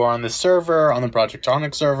people who are on the server, on the Project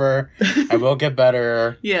Tonic server, I will get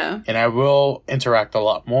better. Yeah. And I will interact a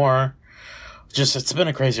lot more. It's been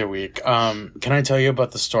a crazy week. Can I tell you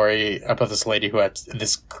about the story about this lady who had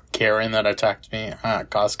this Karen that attacked me at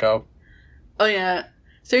Costco? Oh, yeah.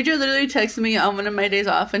 Sergio literally texted me on one of my days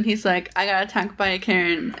off, and he's like, I got attacked by a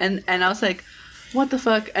Karen. And I was like, what the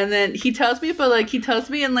fuck? And then he tells me in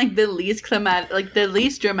the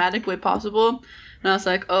least dramatic way possible. And I was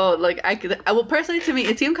like, well, personally to me,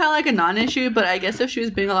 it seemed kind of like a non-issue, but I guess if she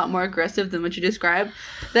was being a lot more aggressive than what you described,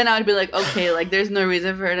 then I would be like, okay, there's no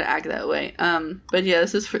reason for her to act that way. But yeah,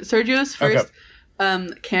 this is Sergio's first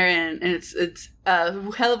Karen, and it's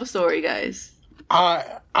a hell of a story, guys.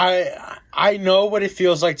 I know what it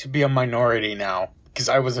feels like to be a minority now, because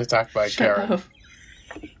I was attacked by a Karen. Up.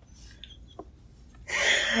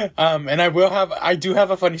 And I do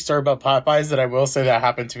have a funny story about Popeyes that I will say that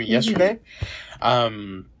happened to me yesterday.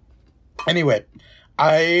 Anyway,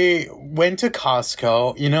 I went to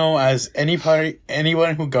Costco, as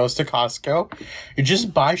anyone who goes to Costco, you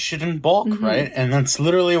just buy shit in bulk, right? And that's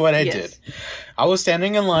literally what I did. I was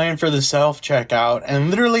standing in line for the self-checkout, and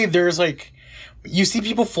literally there's you see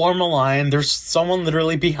people form a line. There's someone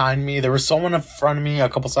literally behind me. There was someone in front of me a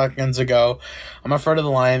couple seconds ago. I'm in front of the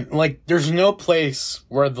line. There's no place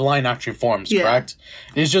where the line actually forms, correct?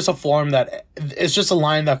 It's just it's just a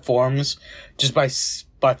line that forms just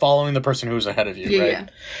by following the person who's ahead of you, right? Yeah.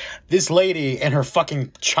 This lady and her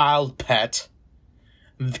fucking child pet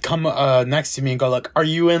come next to me and go like, "Are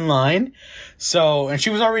you in line?" So, and she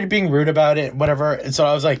was already being rude about it, whatever. And so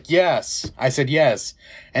I was like, "Yes." I said yes.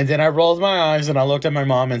 And then I rolled my eyes and I looked at my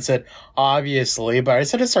mom and said, "Obviously," but I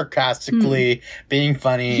said it sarcastically, being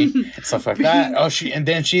funny, stuff like that. And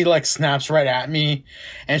then she like snaps right at me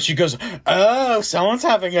and she goes, "Oh, someone's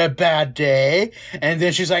having a bad day." And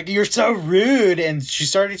then she's like, "You're so rude." And she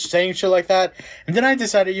started saying shit like that. And then I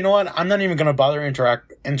decided, you know what? I'm not even going to bother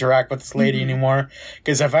interact with this lady anymore.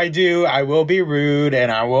 Because if I do, I will be rude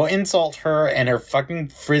and I will insult her and her fucking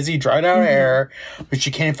frizzy dried out hair. But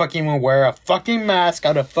she can't fucking even wear a fucking mask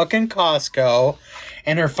out of fucking Costco,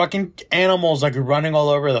 and her fucking animals like running all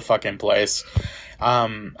over the fucking place.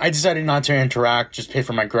 I decided not to interact, just pay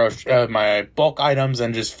for my my bulk items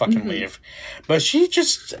and just fucking leave. But she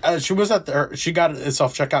just, she was she got a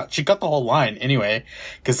self-checkout. She got the whole line anyway,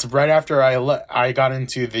 because right after I got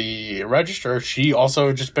into the register, she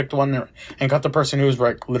also just picked one and got the person who was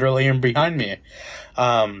right literally in behind me.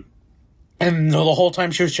 And the whole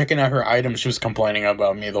time she was checking out her items, she was complaining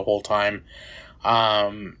about me the whole time.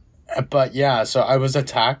 But yeah, so I was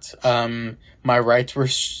attacked. My rights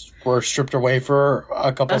were stripped away for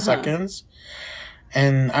a couple seconds.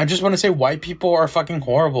 And I just want to say white people are fucking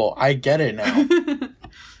horrible. I get it now.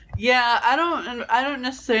 Yeah, I don't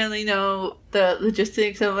necessarily know the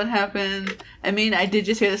logistics of what happened. I mean, I did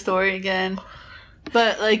just hear the story again.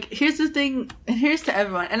 But, like, here's the thing, and here's to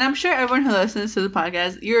everyone, and I'm sure everyone who listens to the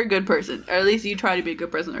podcast, you're a good person, or at least you try to be a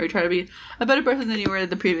good person, or you try to be a better person than you were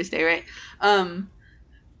the previous day, right?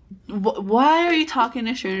 Why are you talking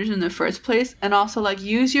to strangers in the first place? And also, like,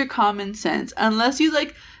 use your common sense, unless you,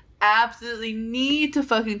 like, absolutely need to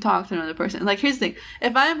fucking talk to another person. Like, here's the thing,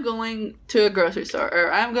 if I'm going to a grocery store,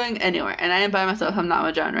 or I'm going anywhere, and I am by myself, I'm not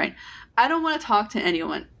with John, right? I don't want to talk to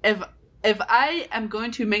anyone. If I am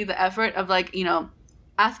going to make the effort of, like, you know,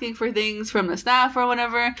 asking for things from the staff or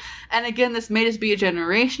whatever, and again, this may just be a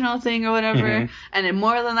generational thing or whatever, and it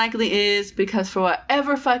more than likely is because for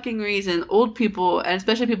whatever fucking reason, old people, and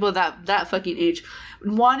especially people that fucking age,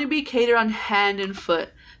 want to be catered on hand and foot.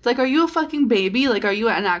 It's like, are you a fucking baby? Like, are you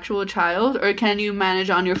an actual child? Or can you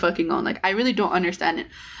manage on your fucking own? Like, I really don't understand it.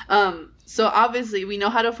 So obviously, we know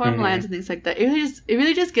how to form lines and things like that. It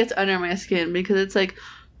really just gets under my skin because it's like,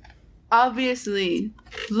 obviously,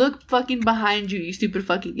 look fucking behind you, you stupid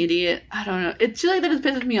fucking idiot. I don't know. It's shit like that just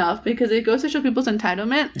pisses me off because it goes to show people's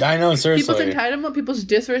entitlement. I know, seriously. People's entitlement, people's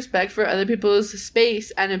disrespect for other people's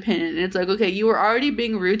space and opinion. And it's like, okay, you were already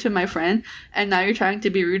being rude to my friend, and now you're trying to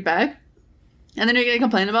be rude back. And then you're going to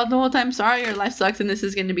complain about the whole time. Sorry, your life sucks, and this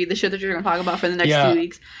is going to be the shit that you're going to talk about for the next 2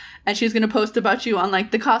 weeks. And she's going to post about you on,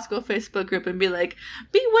 like, the Costco Facebook group and be like,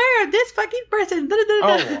 beware of this fucking person.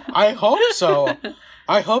 Oh, I hope so.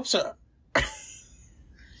 I hope so.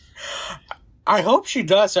 I hope she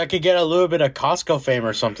does so I could get a little bit of Costco fame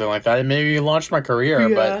or something like that and maybe launch my career.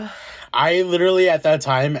 Yeah. But I literally, at that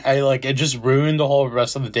time, it just ruined the whole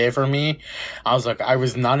rest of the day for me. I was like, I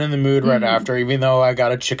was not in the mood right after, even though I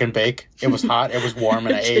got a chicken bake. It was hot, it was warm,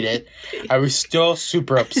 and I ate it. I was still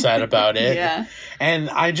super upset about it. Yeah.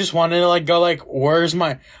 And I just wanted to, like, go, like, where's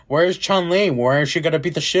Chun-Li? Where is she gonna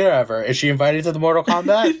beat the shit out of her? Is she invited to the Mortal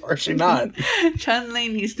Kombat, or is she not? Chun-Li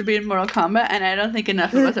needs to be in Mortal Kombat, and I don't think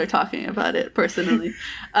enough of us are talking about it, personally.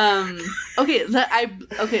 Okay,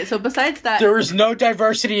 so besides that... There was no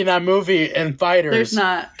diversity in that movie in fighters. There's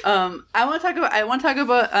not. I want to talk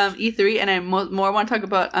about E3, and I more want to talk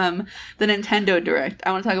about the Nintendo Direct.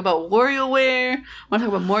 I want to talk about WarioWare. I want to talk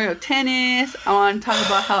about Mario Tennis. I want to talk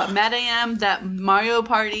about how mad I am that Mario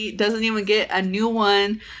Party doesn't even get a new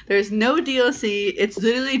one. There's no DLC. It's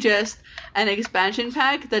literally just an expansion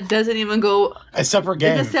pack that doesn't even go... A separate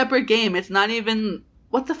game. It's a separate game. It's not even...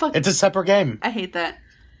 What the fuck? It's a separate game. I hate that.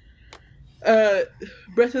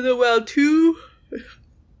 Breath of the Wild 2...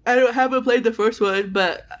 I haven't played the first one,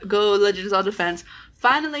 but go Legend of Zelda fans.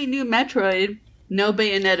 Finally, new Metroid, no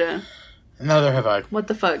Bayonetta. Neither have I. What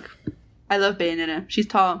the fuck? I love Bayonetta. She's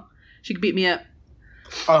tall. She could beat me up.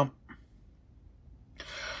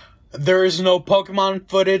 There is no Pokemon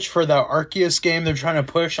footage for the Arceus game they're trying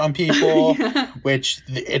to push on people, which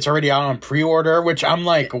it's already out on pre-order, which I'm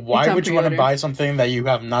like, why would you want to buy something that you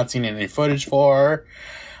have not seen any footage for?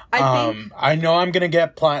 I know I'm gonna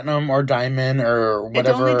get platinum or diamond or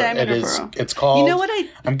whatever it's called. You know what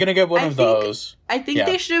I'm gonna get one of those. I think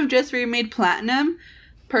they should have just remade platinum,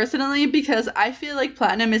 personally, because I feel like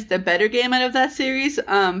platinum is the better game out of that series.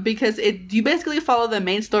 Because you basically follow the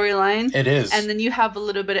main storyline. It is, and then you have a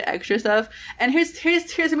little bit of extra stuff. And here's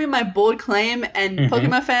gonna be my bold claim. And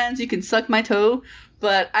Pokemon fans, you can suck my toe.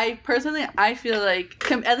 But I feel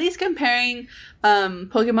like at least comparing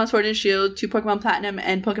Pokemon Sword and Shield to Pokemon Platinum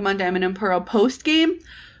and Pokemon Diamond and Pearl post game,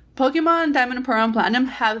 Pokemon Diamond and Pearl and Platinum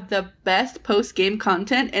have the best post game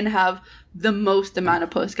content and have the most amount of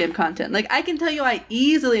post game content. Like, I can tell you, I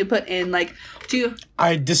easily put in like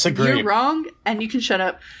I disagree. You're wrong, and you can shut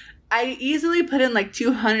up. I easily put in like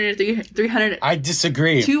 200, 300. I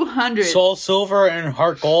disagree. 200. Soul Silver and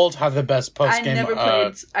Heart Gold have the best post game.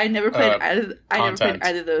 I never played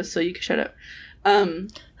either of those, so you can shut up.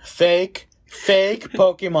 Fake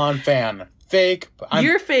Pokemon fan. Fake.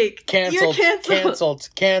 You're fake. Canceled. You're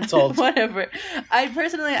Canceled. Whatever.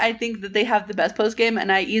 I think that they have the best post game,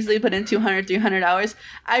 and I easily put in 200, 300 hours.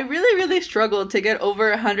 I really struggled to get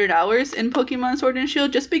over 100 hours in Pokemon Sword and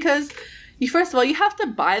Shield, just because first of all, you have to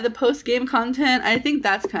buy the post game content. I think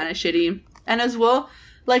that's kind of shitty, and as well,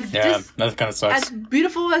 like, yeah, that kind of sucks. As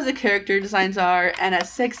beautiful as the character designs are, and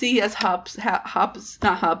as sexy as fucking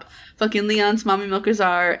Leon's mommy milkers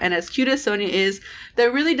are, and as cute as Sonia is,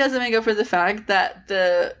 that really doesn't make up for the fact that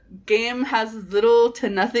the game has little to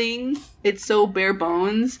nothing. It's so bare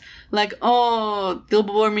bones. Like, oh,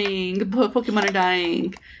 global warming, Pokemon are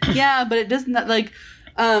dying. Yeah, but it doesn't, like,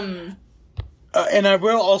 and I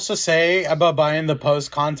will also say about buying the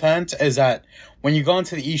post content is that when you go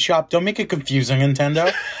into the eShop, don't make it confusing,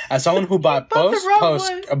 Nintendo. As someone who bought post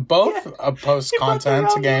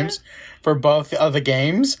content games for both of the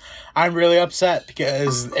games, I'm really upset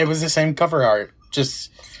because it was the same cover art.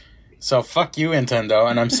 So fuck you, Nintendo,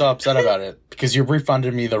 and I'm so upset about it because you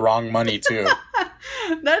refunded me the wrong money too.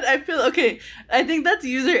 I think that's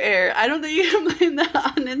user error. I don't think you can blame that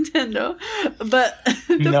on Nintendo. But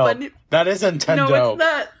that is Nintendo. No, it's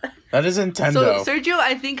not. That is Nintendo. So Sergio,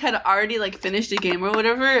 I think, had already like finished the game or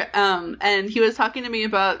whatever, and he was talking to me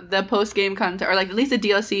about the post game content, or like at least the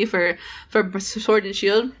DLC for Sword and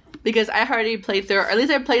Shield, because I already played through, or at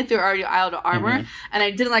least I played through already Isle of Armor, and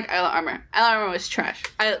I didn't like Isle of Armor. Isle of Armor was trash.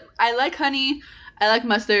 I like honey, I like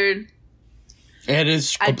mustard. It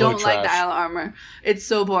is. I don't trash. like the Isle of Armor. It's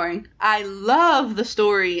so boring. I love the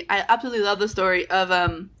story. I absolutely love the story of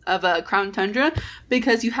Crown Tundra,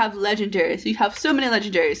 because you have legendaries. You have so many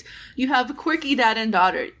legendaries. You have quirky dad and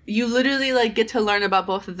daughter. You literally like get to learn about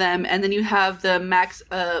both of them, and then you have the max.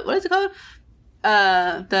 What is it called?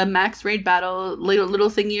 The max raid battle little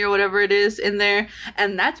thingy or whatever it is in there,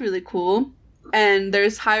 and that's really cool. And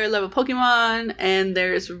there's higher level Pokemon, and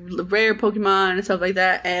there's rare Pokemon and stuff like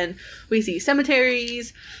that, and we see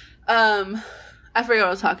cemeteries. I forgot what I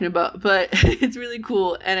was talking about, but it's really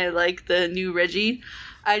cool, and I like the new Reggie.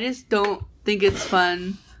 I just don't think it's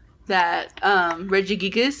fun that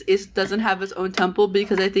Regigigas doesn't have his own temple,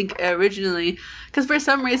 because I think originally, because for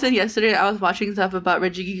some reason yesterday I was watching stuff about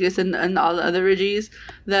Regigigas and all the other Regis,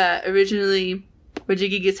 that originally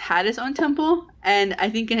Regigigas had his own temple, and I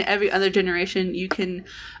think in every other generation you can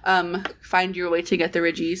find your way to get the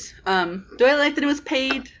Regis. Do I like that it was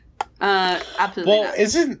paid? Absolutely not.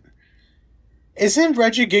 Isn't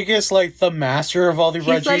Regigigas like the master of all the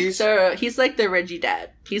Regis? He's like the Reggie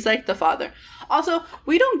dad. He's like the father. Also,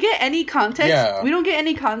 we don't get any context. Yeah. We don't get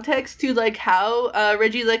any context to like how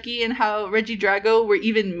Regieleki and how Regidrago were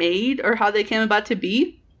even made, or how they came about to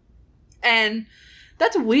be, and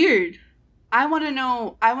that's weird. I want to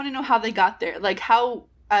know how they got there. Like, how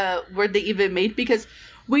were they even made? Because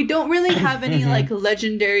we don't really have any like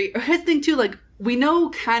legendary, or his thing too. Like, we know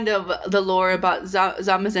kind of the lore about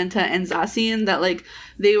Zamazenta and Zacian, that like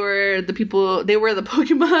they were the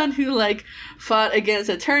Pokemon who like fought against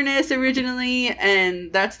Eternus originally,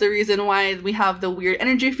 and that's the reason why we have the weird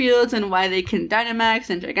energy fields and why they can Dynamax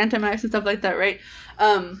and Gigantamax and stuff like that, right?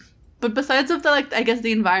 But besides of the, like, I guess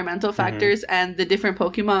the environmental factors and the different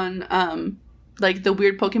Pokemon, like the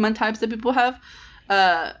weird Pokemon types that people have,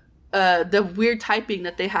 the weird typing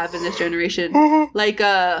that they have in this generation. Like,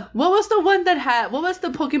 what was the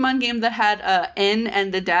Pokemon game that had N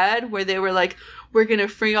and the dad, where they were like, we're gonna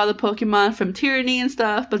free all the Pokemon from tyranny and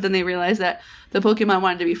stuff, but then they realized that the Pokemon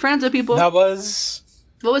wanted to be friends with people. What was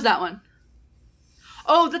that one?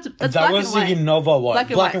 Oh, that's Black and White. That was the Unova one.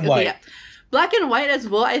 Black and White. Okay, yeah. Black and White as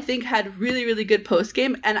well, I think, had really, really good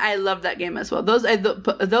post-game, and I love that game as well. Those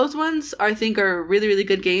ones, I think, are really, really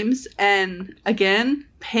good games, and again, not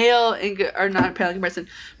pale in comparison,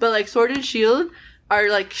 but like Sword and Shield are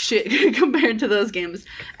like shit compared to those games.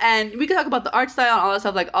 And we could talk about the art style and all that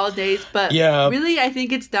stuff like all days, but really, I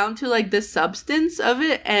think it's down to like the substance of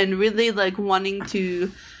it, and really like wanting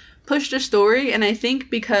to push the story, and I think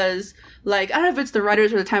because, like, I don't know if it's the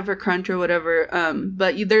writers or the time for crunch or whatever,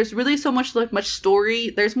 but there's really so much story.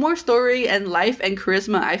 There's more story and life and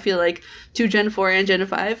charisma, I feel like, to Gen 4 and Gen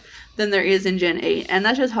 5 than there is in Gen 8. And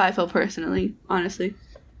that's just how I feel personally, honestly.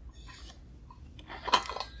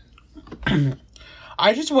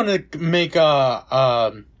 I just want to make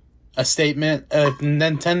a statement. If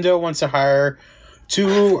Nintendo wants to hire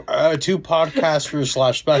two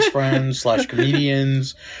podcasters / best friends /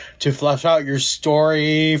 comedians to flesh out your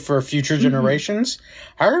story for future generations,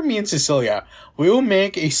 hire me and Cecilia. We will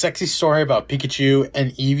make a sexy story about Pikachu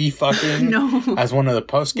and Eevee fucking as one of the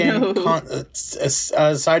post-game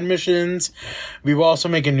side missions. We will also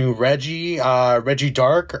make a new Reggie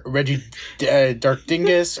Dark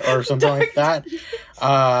Dingus or something like that.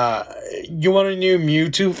 You want a new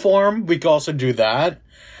Mewtwo form? We could also do that.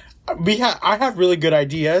 I have really good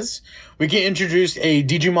ideas. We can introduce a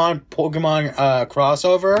Digimon Pokemon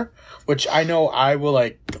crossover, which I know I will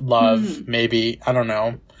love. Maybe, I don't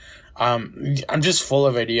know. I'm just full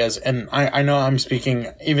of ideas, and I know I'm speaking,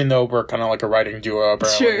 even though we're kind of like a writing duo,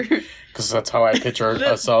 apparently. Sure. Because that's how I picture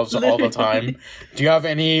ourselves all the time. Do you have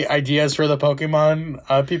any ideas for the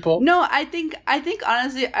Pokemon people? No, I think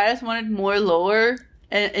honestly, I just wanted more lore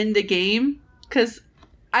in the game, because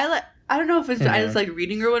I don't know if it's I just like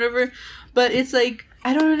reading or whatever, but it's like,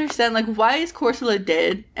 I don't understand, like, why is Corsola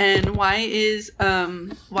dead, and why is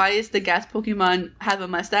the gas Pokemon have a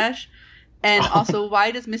mustache, and also why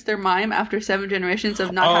does Mr. Mime, after 7 generations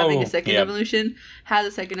of not having a second evolution, has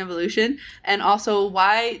a second evolution, and also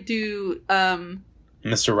why do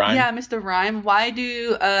Mr. Rhyme? Yeah, Mr. Rhyme. Why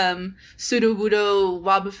do Sudowoodo,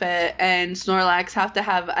 Wobbuffet, and Snorlax have to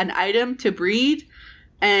have an item to breed?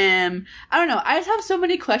 And I don't know. I just have so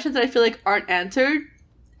many questions that I feel like aren't answered.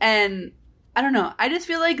 And I don't know. I just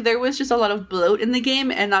feel like there was just a lot of bloat in the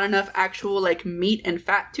game and not enough actual like meat and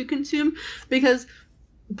fat to consume. Because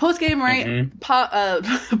post-game, right,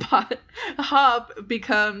 Hop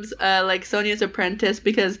becomes like Sonia's apprentice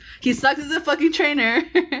because he sucks as a fucking trainer.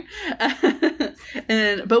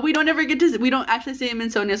 But we don't actually see him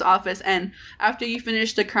in Sonia's office. And after you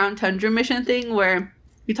finish the Crown Tundra mission thing where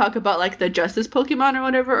you talk about like the Justice Pokemon or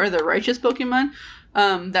whatever, or the Righteous Pokemon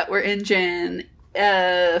that were in Gen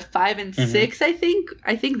 5 and 6, I think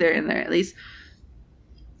they're in there at least.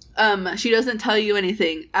 She doesn't tell you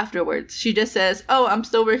anything afterwards. She just says, "Oh, I'm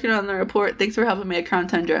still working on the report. Thanks for helping me at Crown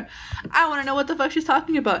Tundra." I want to know what the fuck she's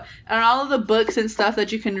talking about. And all of the books and stuff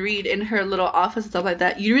that you can read in her little office and stuff like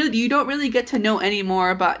that, you don't really get to know any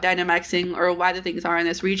more about Dynamaxing or why the things are in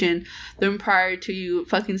this region than prior to you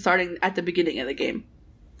fucking starting at the beginning of the game.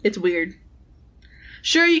 It's weird.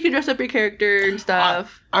 Sure, you can dress up your character and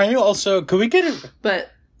stuff. Could we get it?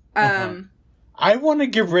 But, I want to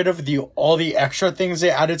get rid of all the extra things they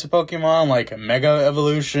added to Pokemon, like Mega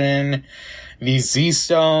Evolution, these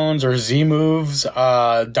Z-Stones or Z-Moves,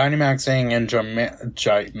 Dynamaxing, and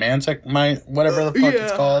Gigantic, whatever the fuck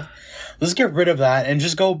it's called. Let's get rid of that and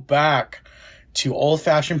just go back to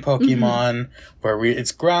old-fashioned Pokemon, where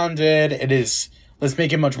it's grounded, it is... Let's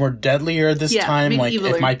make it much more deadlier this time. Like,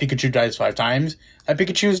 eviler. If my Pikachu dies 5 times, my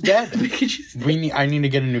Pikachu's dead. I need to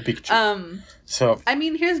get a new Pikachu. So I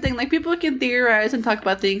mean, here's the thing. Like, people can theorize and talk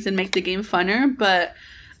about things and make the game funner, but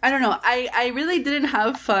I don't know. I really didn't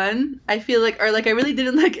have fun. I feel like, or like, I really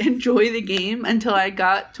didn't like enjoy the game until I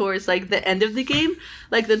got towards like the end of the game,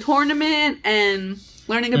 like the tournament and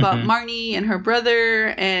learning about Marnie and her brother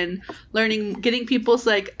and getting people's,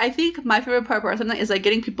 like, I think my favorite part personally is, like,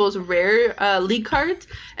 getting people's rare league cards.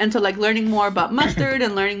 And so, like, learning more about Mustard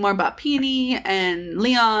and learning more about Peony and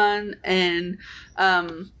Leon and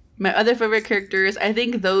my other favorite characters. I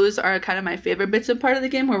think those are kind of my favorite bits and part of the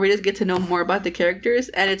game where we just get to know more about the characters.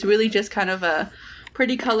 And it's really just kind of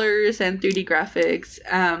pretty colors and 3D graphics.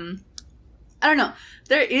 I don't know.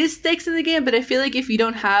 There is stakes in the game, but I feel like if you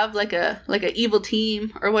don't have like a evil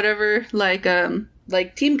team or whatever, like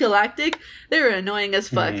Team Galactic, they're annoying as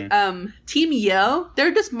fuck. Team Yell,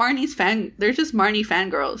 they're just Marnie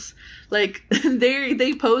fangirls. Like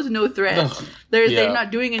they pose no threat. They're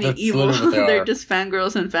not doing any evil. They're just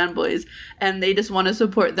fangirls and fanboys, and they just want to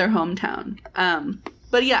support their hometown.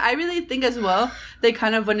 But yeah, I really think as well they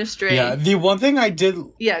kind of went astray. Yeah, the one thing I did.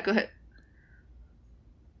 Yeah, go ahead.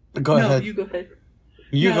 Go ahead. No, you go ahead.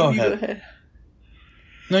 You go ahead.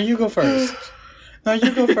 No, you go first. No,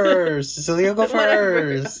 you go first. Cecilia, go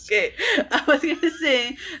first. Okay. I was going to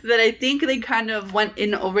say that I think they kind of went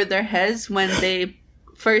in over their heads when they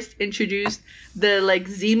first introduced the, like,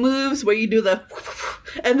 Z moves where you do the...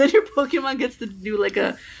 And then your Pokemon gets to do, like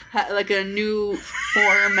a new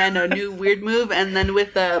form and a new weird move. And then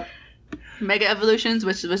with the Mega Evolutions,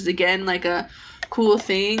 which was, again, like a cool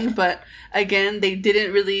thing, but again, they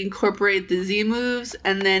didn't really incorporate the Z moves,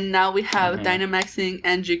 and then now we have Dynamaxing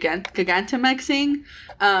and Gigantamaxing.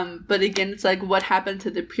 But again, it's like, what happened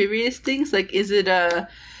to the previous things? Like, is it a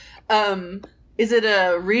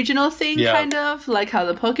regional thing, kind of like how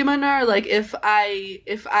the Pokemon are? Like, if I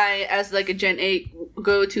as like a Gen 8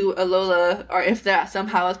 go to Alola, or if that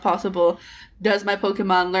somehow is possible, does my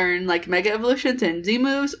Pokemon learn like Mega Evolutions and Z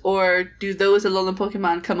moves, or do those Alolan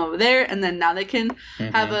Pokemon come over there and then now they can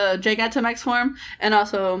have a Gigantamax form? And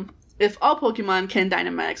also, if all Pokemon can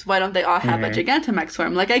Dynamax, why don't they all have a Gigantamax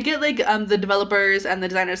form? Like, I get, like, the developers and the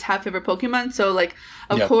designers have favorite Pokemon, so, like,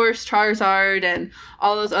 of course, Charizard and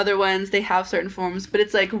all those other ones, they have certain forms, but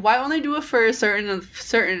it's like, why only do it for a certain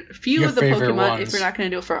few of the Pokemon if you're not going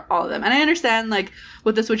to do it for all of them? And I understand, like,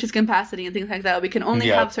 with the Switch's capacity and things like that, we can only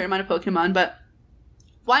have a certain amount of Pokemon, but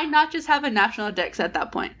why not just have a national dex at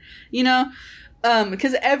that point? You know?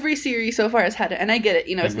 Because every series so far has had it, and I get it,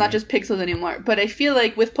 you know, it's not just pixels anymore, but I feel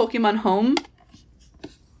like with Pokemon Home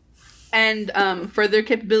and further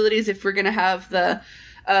capabilities, if we're going to have the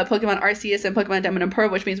Pokemon Arceus and Pokemon Diamond and Pearl,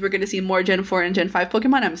 which means we're going to see more Gen 4 and Gen 5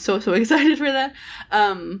 Pokemon, I'm so excited for that.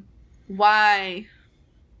 Why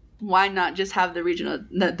not just have the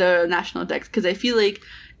national dex? Because I feel like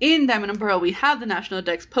in Diamond and Pearl, we have the national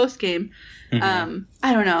dex post-game.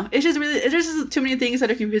 I don't know. It's just too many things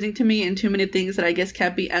that are confusing to me, and too many things that I guess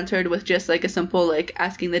can't be answered with just like a simple like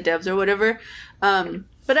asking the devs or whatever.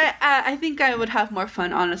 But I think I would have more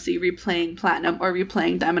fun, honestly, replaying Platinum or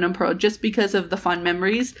replaying Diamond and Pearl just because of the fond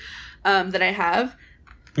memories that I have.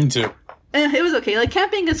 Me too. It was okay. Like,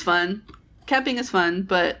 camping is fun,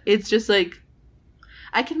 but it's just like,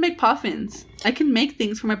 I can make poffins. I can make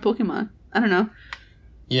things for my Pokemon. I don't know.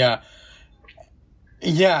 Yeah.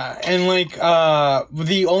 Yeah, and like,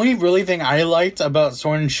 the only really thing I liked about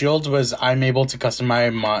Sword and Shield was I'm able to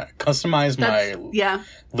customize my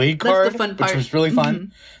league card, that's the fun part. Which was really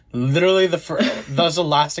fun. Literally, that was the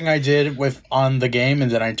last thing I did on the game, and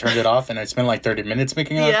then I turned it off, and I spent like 30 minutes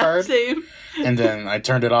making that card. Same. And then I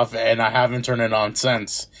turned it off, and I haven't turned it on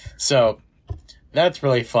since. So, that's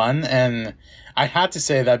really fun, and I had to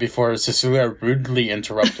say that before Cecilia rudely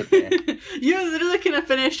interrupted me. You literally couldn't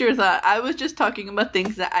finish your thought. I was just talking about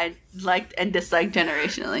things that I liked and disliked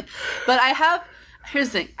generationally. But here's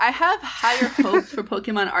the thing. I have higher hopes for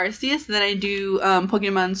Pokemon Arceus than I do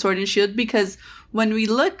Pokemon Sword and Shield, because when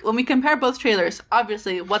we compare both trailers,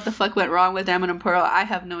 obviously, what the fuck went wrong with Diamond and Pearl, I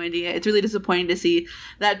have no idea. It's really disappointing to see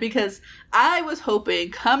that, because I was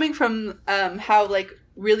hoping, coming from how, like,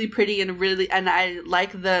 really pretty and I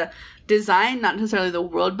like the design, not necessarily the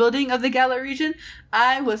world building of the Galar region.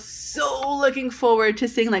 I was so looking forward to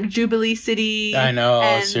seeing like Jubilee City, I know,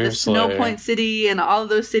 and seriously, the Snow Point City, and all of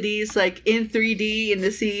those cities like in 3D, and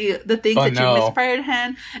to see the things that you missed prior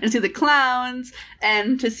hand, and to see the clowns,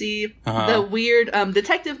 and to see the weird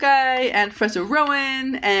detective guy and Professor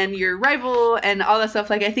Rowan and your rival and all that stuff.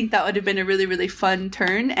 Like, I think that would have been a really, really fun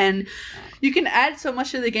turn, and you can add so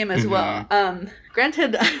much to the game as well.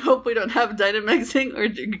 Granted, I hope we don't have Dynamaxing or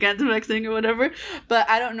Gigantamaxing or whatever, but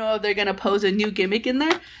I don't know if they're going to pose a new gimmick in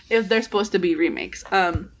there if they're supposed to be remakes.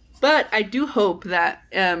 But I do hope that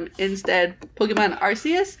instead, Pokemon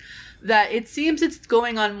Arceus, that it seems it's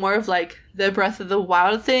going on more of like the Breath of the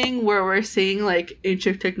Wild thing, where we're seeing like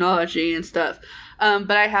ancient technology and stuff.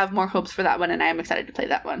 But I have more hopes for that one, and I am excited to play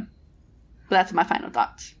that one. But that's my final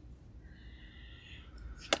thoughts.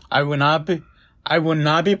 I will not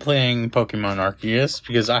be playing Pokemon Arceus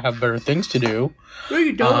because I have better things to do. No,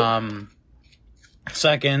 you don't.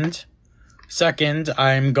 Second,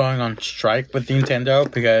 I'm going on strike with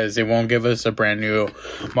Nintendo because they won't give us a brand new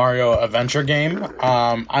Mario Adventure game.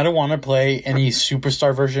 I don't want to play any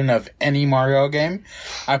Superstar version of any Mario game.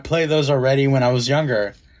 I played those already when I was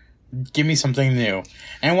younger. Give me something new.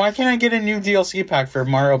 And why can't I get a new DLC pack for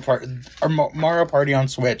Mario Party on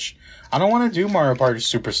Switch? I don't want to do Mario Party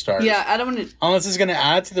Superstars. Yeah, I don't want to. Unless it's going to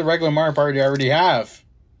add to the regular Mario Party I already have.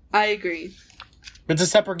 I agree. It's a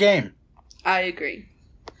separate game. I agree.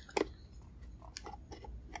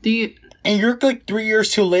 And you're like 3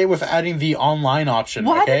 years too late with adding the online option,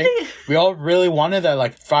 okay? We all really wanted that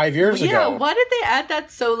like 5 years ago. Yeah, why did they add that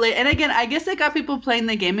so late? And again, I guess they got people playing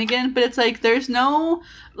the game again, but it's like there's no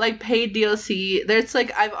like paid DLC. There's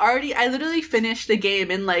like I literally finished the game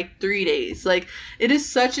in like 3 days. Like, it is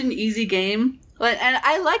such an easy game. And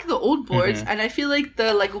I like the old boards, and I feel like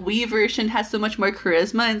the like Wii version has so much more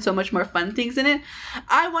charisma and so much more fun things in it.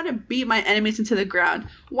 I want to beat my enemies into the ground.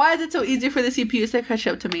 Why is it so easy for the CPUs to catch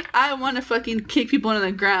up to me? I want to fucking kick people into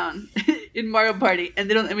the ground in Mario Party, and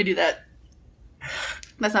they don't let me do that.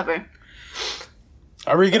 That's not fair.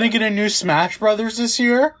 Are we gonna get a new Smash Brothers this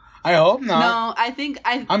year? I hope not. No,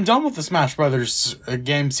 I'm done with the Smash Brothers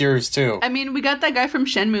game series too. I mean, we got that guy from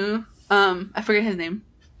Shenmue. I forget his name,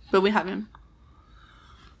 but we have him.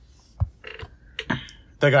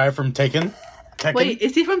 The guy from Tekken? Wait,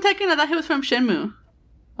 is he from Tekken? I thought he was from Shenmue.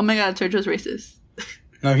 Oh my god, Sergio's racist.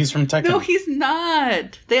 No, he's from Tekken. No, he's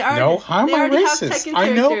not. They are. No, how am I racist?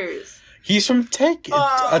 I know. He's from Tekken.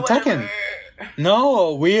 Tekken.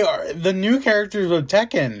 No, we are the new characters of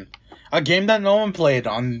Tekken. A game that no one played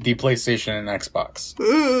on the PlayStation and Xbox.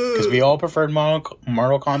 Because we all preferred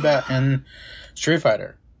Mortal Kombat and Street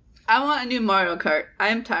Fighter. I want a new Mario Kart.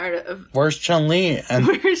 I'm tired of... Where's Chun-Li?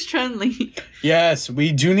 Where's Chun-Li? Yes,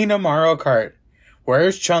 we do need a Mario Kart.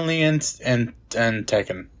 Where's Chun-Li and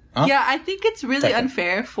Tekken? Huh? Yeah, I think it's really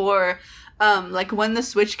unfair for... like when the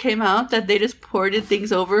Switch came out, that they just ported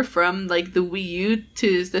things over from like the Wii U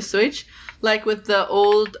to the Switch, like with the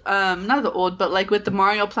old, not the old, but like with the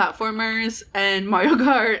Mario platformers and Mario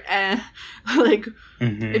Kart, and like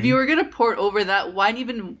if you were gonna port over that, why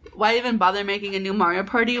even bother making a new Mario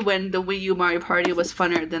Party when the Wii U Mario Party was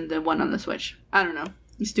funner than the one on the Switch? I don't know,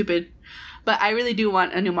 you're stupid, but I really do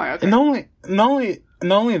want a new Mario Kart. And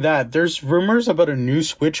not only that, there's rumors about a new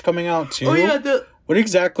Switch coming out too. Oh yeah, what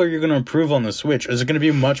exactly are you going to improve on the Switch? Is it going to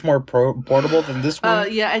be much more portable than this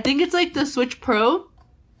one? Yeah, I think it's like the Switch Pro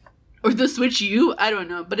or the Switch U. I don't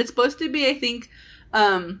know, but it's supposed to be. I think.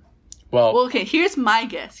 Well, okay. Here's my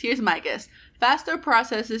guess. Faster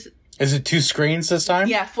processes. Is it 2 screens this time?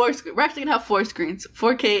 Yeah, 4. We're actually gonna have 4 screens,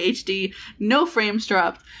 4K HD, no frames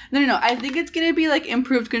dropped. No. I think it's gonna be like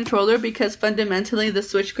improved controller because fundamentally the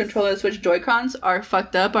Switch controller, Switch Joy-Cons are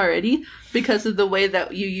fucked up already because of the way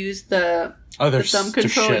that you use the thumb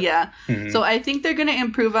control. Shit. Yeah, so I think they're gonna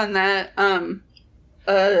improve on that.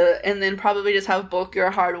 And then probably just have bulkier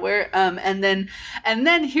hardware. And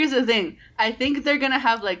then here's the thing. I think they're gonna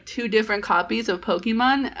have like 2 different copies of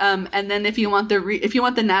Pokemon. And then if you want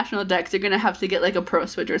the national decks, you're gonna have to get like a Pro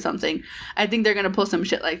Switch or something. I think they're gonna pull some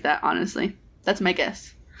shit like that. Honestly, that's my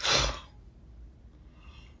guess.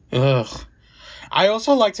 Ugh. I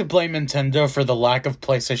also like to blame Nintendo for the lack of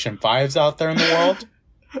PlayStation 5s out there in the world.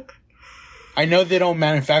 I know they don't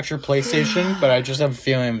manufacture PlayStation, but I just have a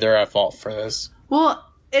feeling they're at fault for this. Well,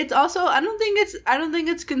 it's also I don't think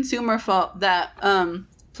it's consumer fault that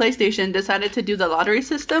PlayStation decided to do the lottery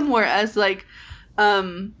system, whereas like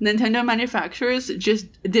Nintendo manufacturers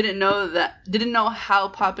just didn't know how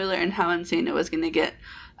popular and how insane it was going to get.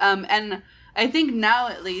 And I think now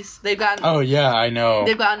at least they've gotten. Oh yeah, I know.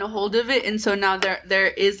 They've gotten a hold of it, and so now there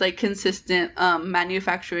is like consistent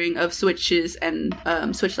manufacturing of Switches and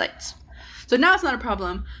Switch Lights. So now it's not a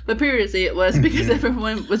problem, but previously it was because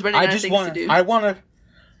everyone was running out of things to do.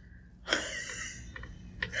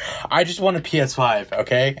 I just want a PS5,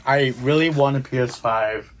 okay? I really want a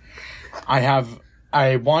PS5. I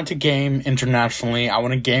want to game internationally. I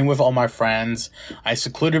want to game with all my friends. I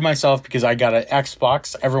secluded myself because I got an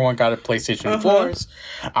Xbox. Everyone got a PlayStation 4s.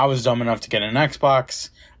 I was dumb enough to get an Xbox,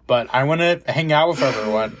 but I want to hang out with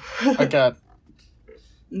everyone.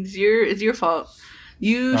 It's your fault.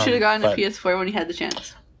 You should have gotten a PS4 when you had the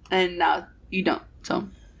chance, and now you don't. So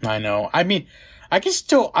I know. I mean, I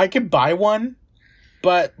could buy one,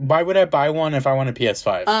 but why would I buy one if I want a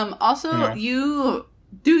PS5? Also,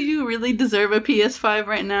 do you really deserve a PS5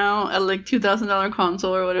 right now at like $2,000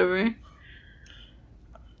 console or whatever?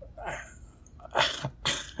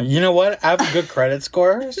 You know what? I have a good credit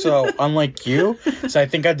score, so unlike you, so I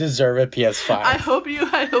think I deserve a PS5. I hope you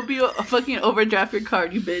fucking overdraft your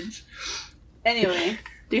card, you bitch. Anyway,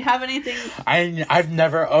 do you have anything? I've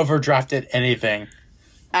never overdrafted anything.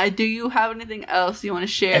 Do you have anything else you want to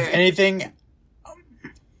share? If anything,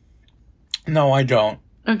 no, I don't.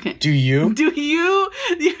 Okay. Do you? Do you?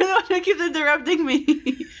 You're the one who keeps interrupting me.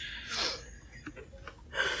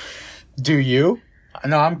 Do you?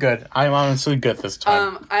 No, I'm good. I'm honestly good this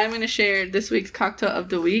time. I'm going to share this week's cocktail of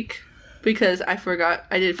the week because I forgot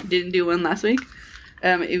I didn't do one last week.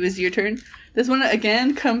 It was your turn. This one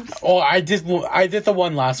again comes. Oh, I did the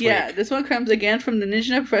one last week. Yeah, this one comes again from the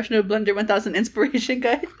Ninja Professional Blender 1000 Inspiration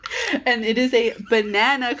Guide, and it is a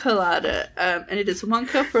banana colada. And it is 1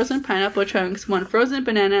 cup frozen pineapple chunks, 1 frozen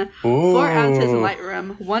banana, 4 ounces light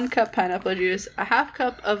rum, 1 cup pineapple juice, a half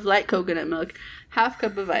cup of light coconut milk, half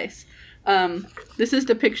cup of ice. This is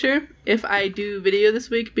the picture if I do video this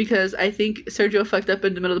week because I think Sergio fucked up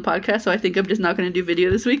in the middle of the podcast, so I think I'm just not going to do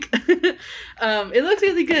video this week. It looks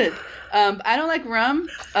really good. I don't like rum,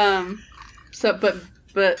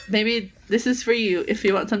 but maybe this is for you if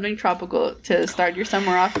you want something tropical to start your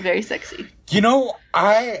summer off very sexy. You know,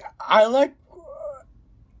 I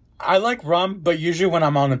I like rum, but usually when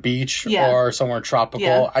I'm on a beach or somewhere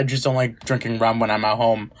tropical, I just don't like drinking rum when I'm at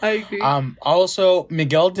home. I agree. Also,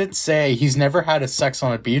 Miguel did say he's never had a sex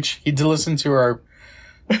on a beach. He did listen to our...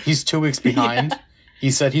 He's 2 weeks behind. He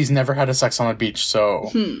said he's never had a sex on a beach, so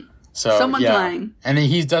someone's lying. And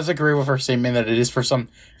he does agree with her statement that it is for some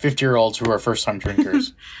 50-year-olds who are first-time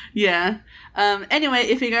drinkers. Anyway,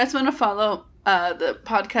 if you guys want to follow the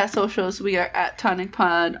podcast socials, we are at Tonic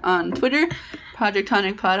Pod on Twitter, Project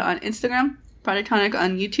Tonic Pod on Instagram, Project Tonic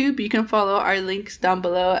on YouTube. You can follow our links down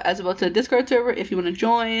below, as well to the Discord server if you want to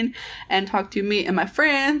join and talk to me and my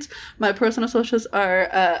friends. My personal socials are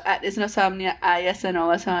at Isnosomnia,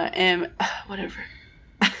 ISNOSOM, whatever.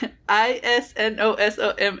 ISNOSOMNIA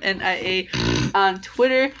on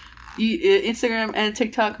Twitter, Instagram, and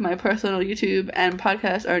TikTok. My personal YouTube and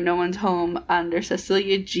podcast are No One's Home under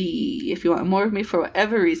Cecilia G. If you want more of me for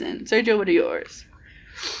whatever reason. Sergio, what are yours?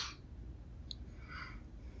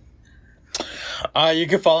 You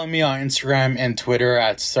can follow me on Instagram and Twitter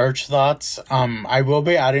at Search Thoughts. I will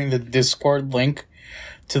be adding the Discord link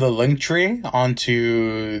to the link tree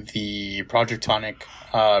onto the Project Tonic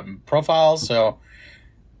profile, so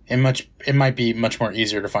it might be much more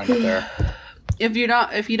easier to find it there. If you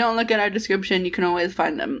don't look at our description, you can always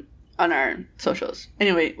find them on our socials.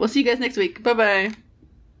 Anyway, we'll see you guys next week. Bye bye.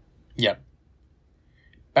 Yep.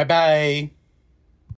 Bye bye.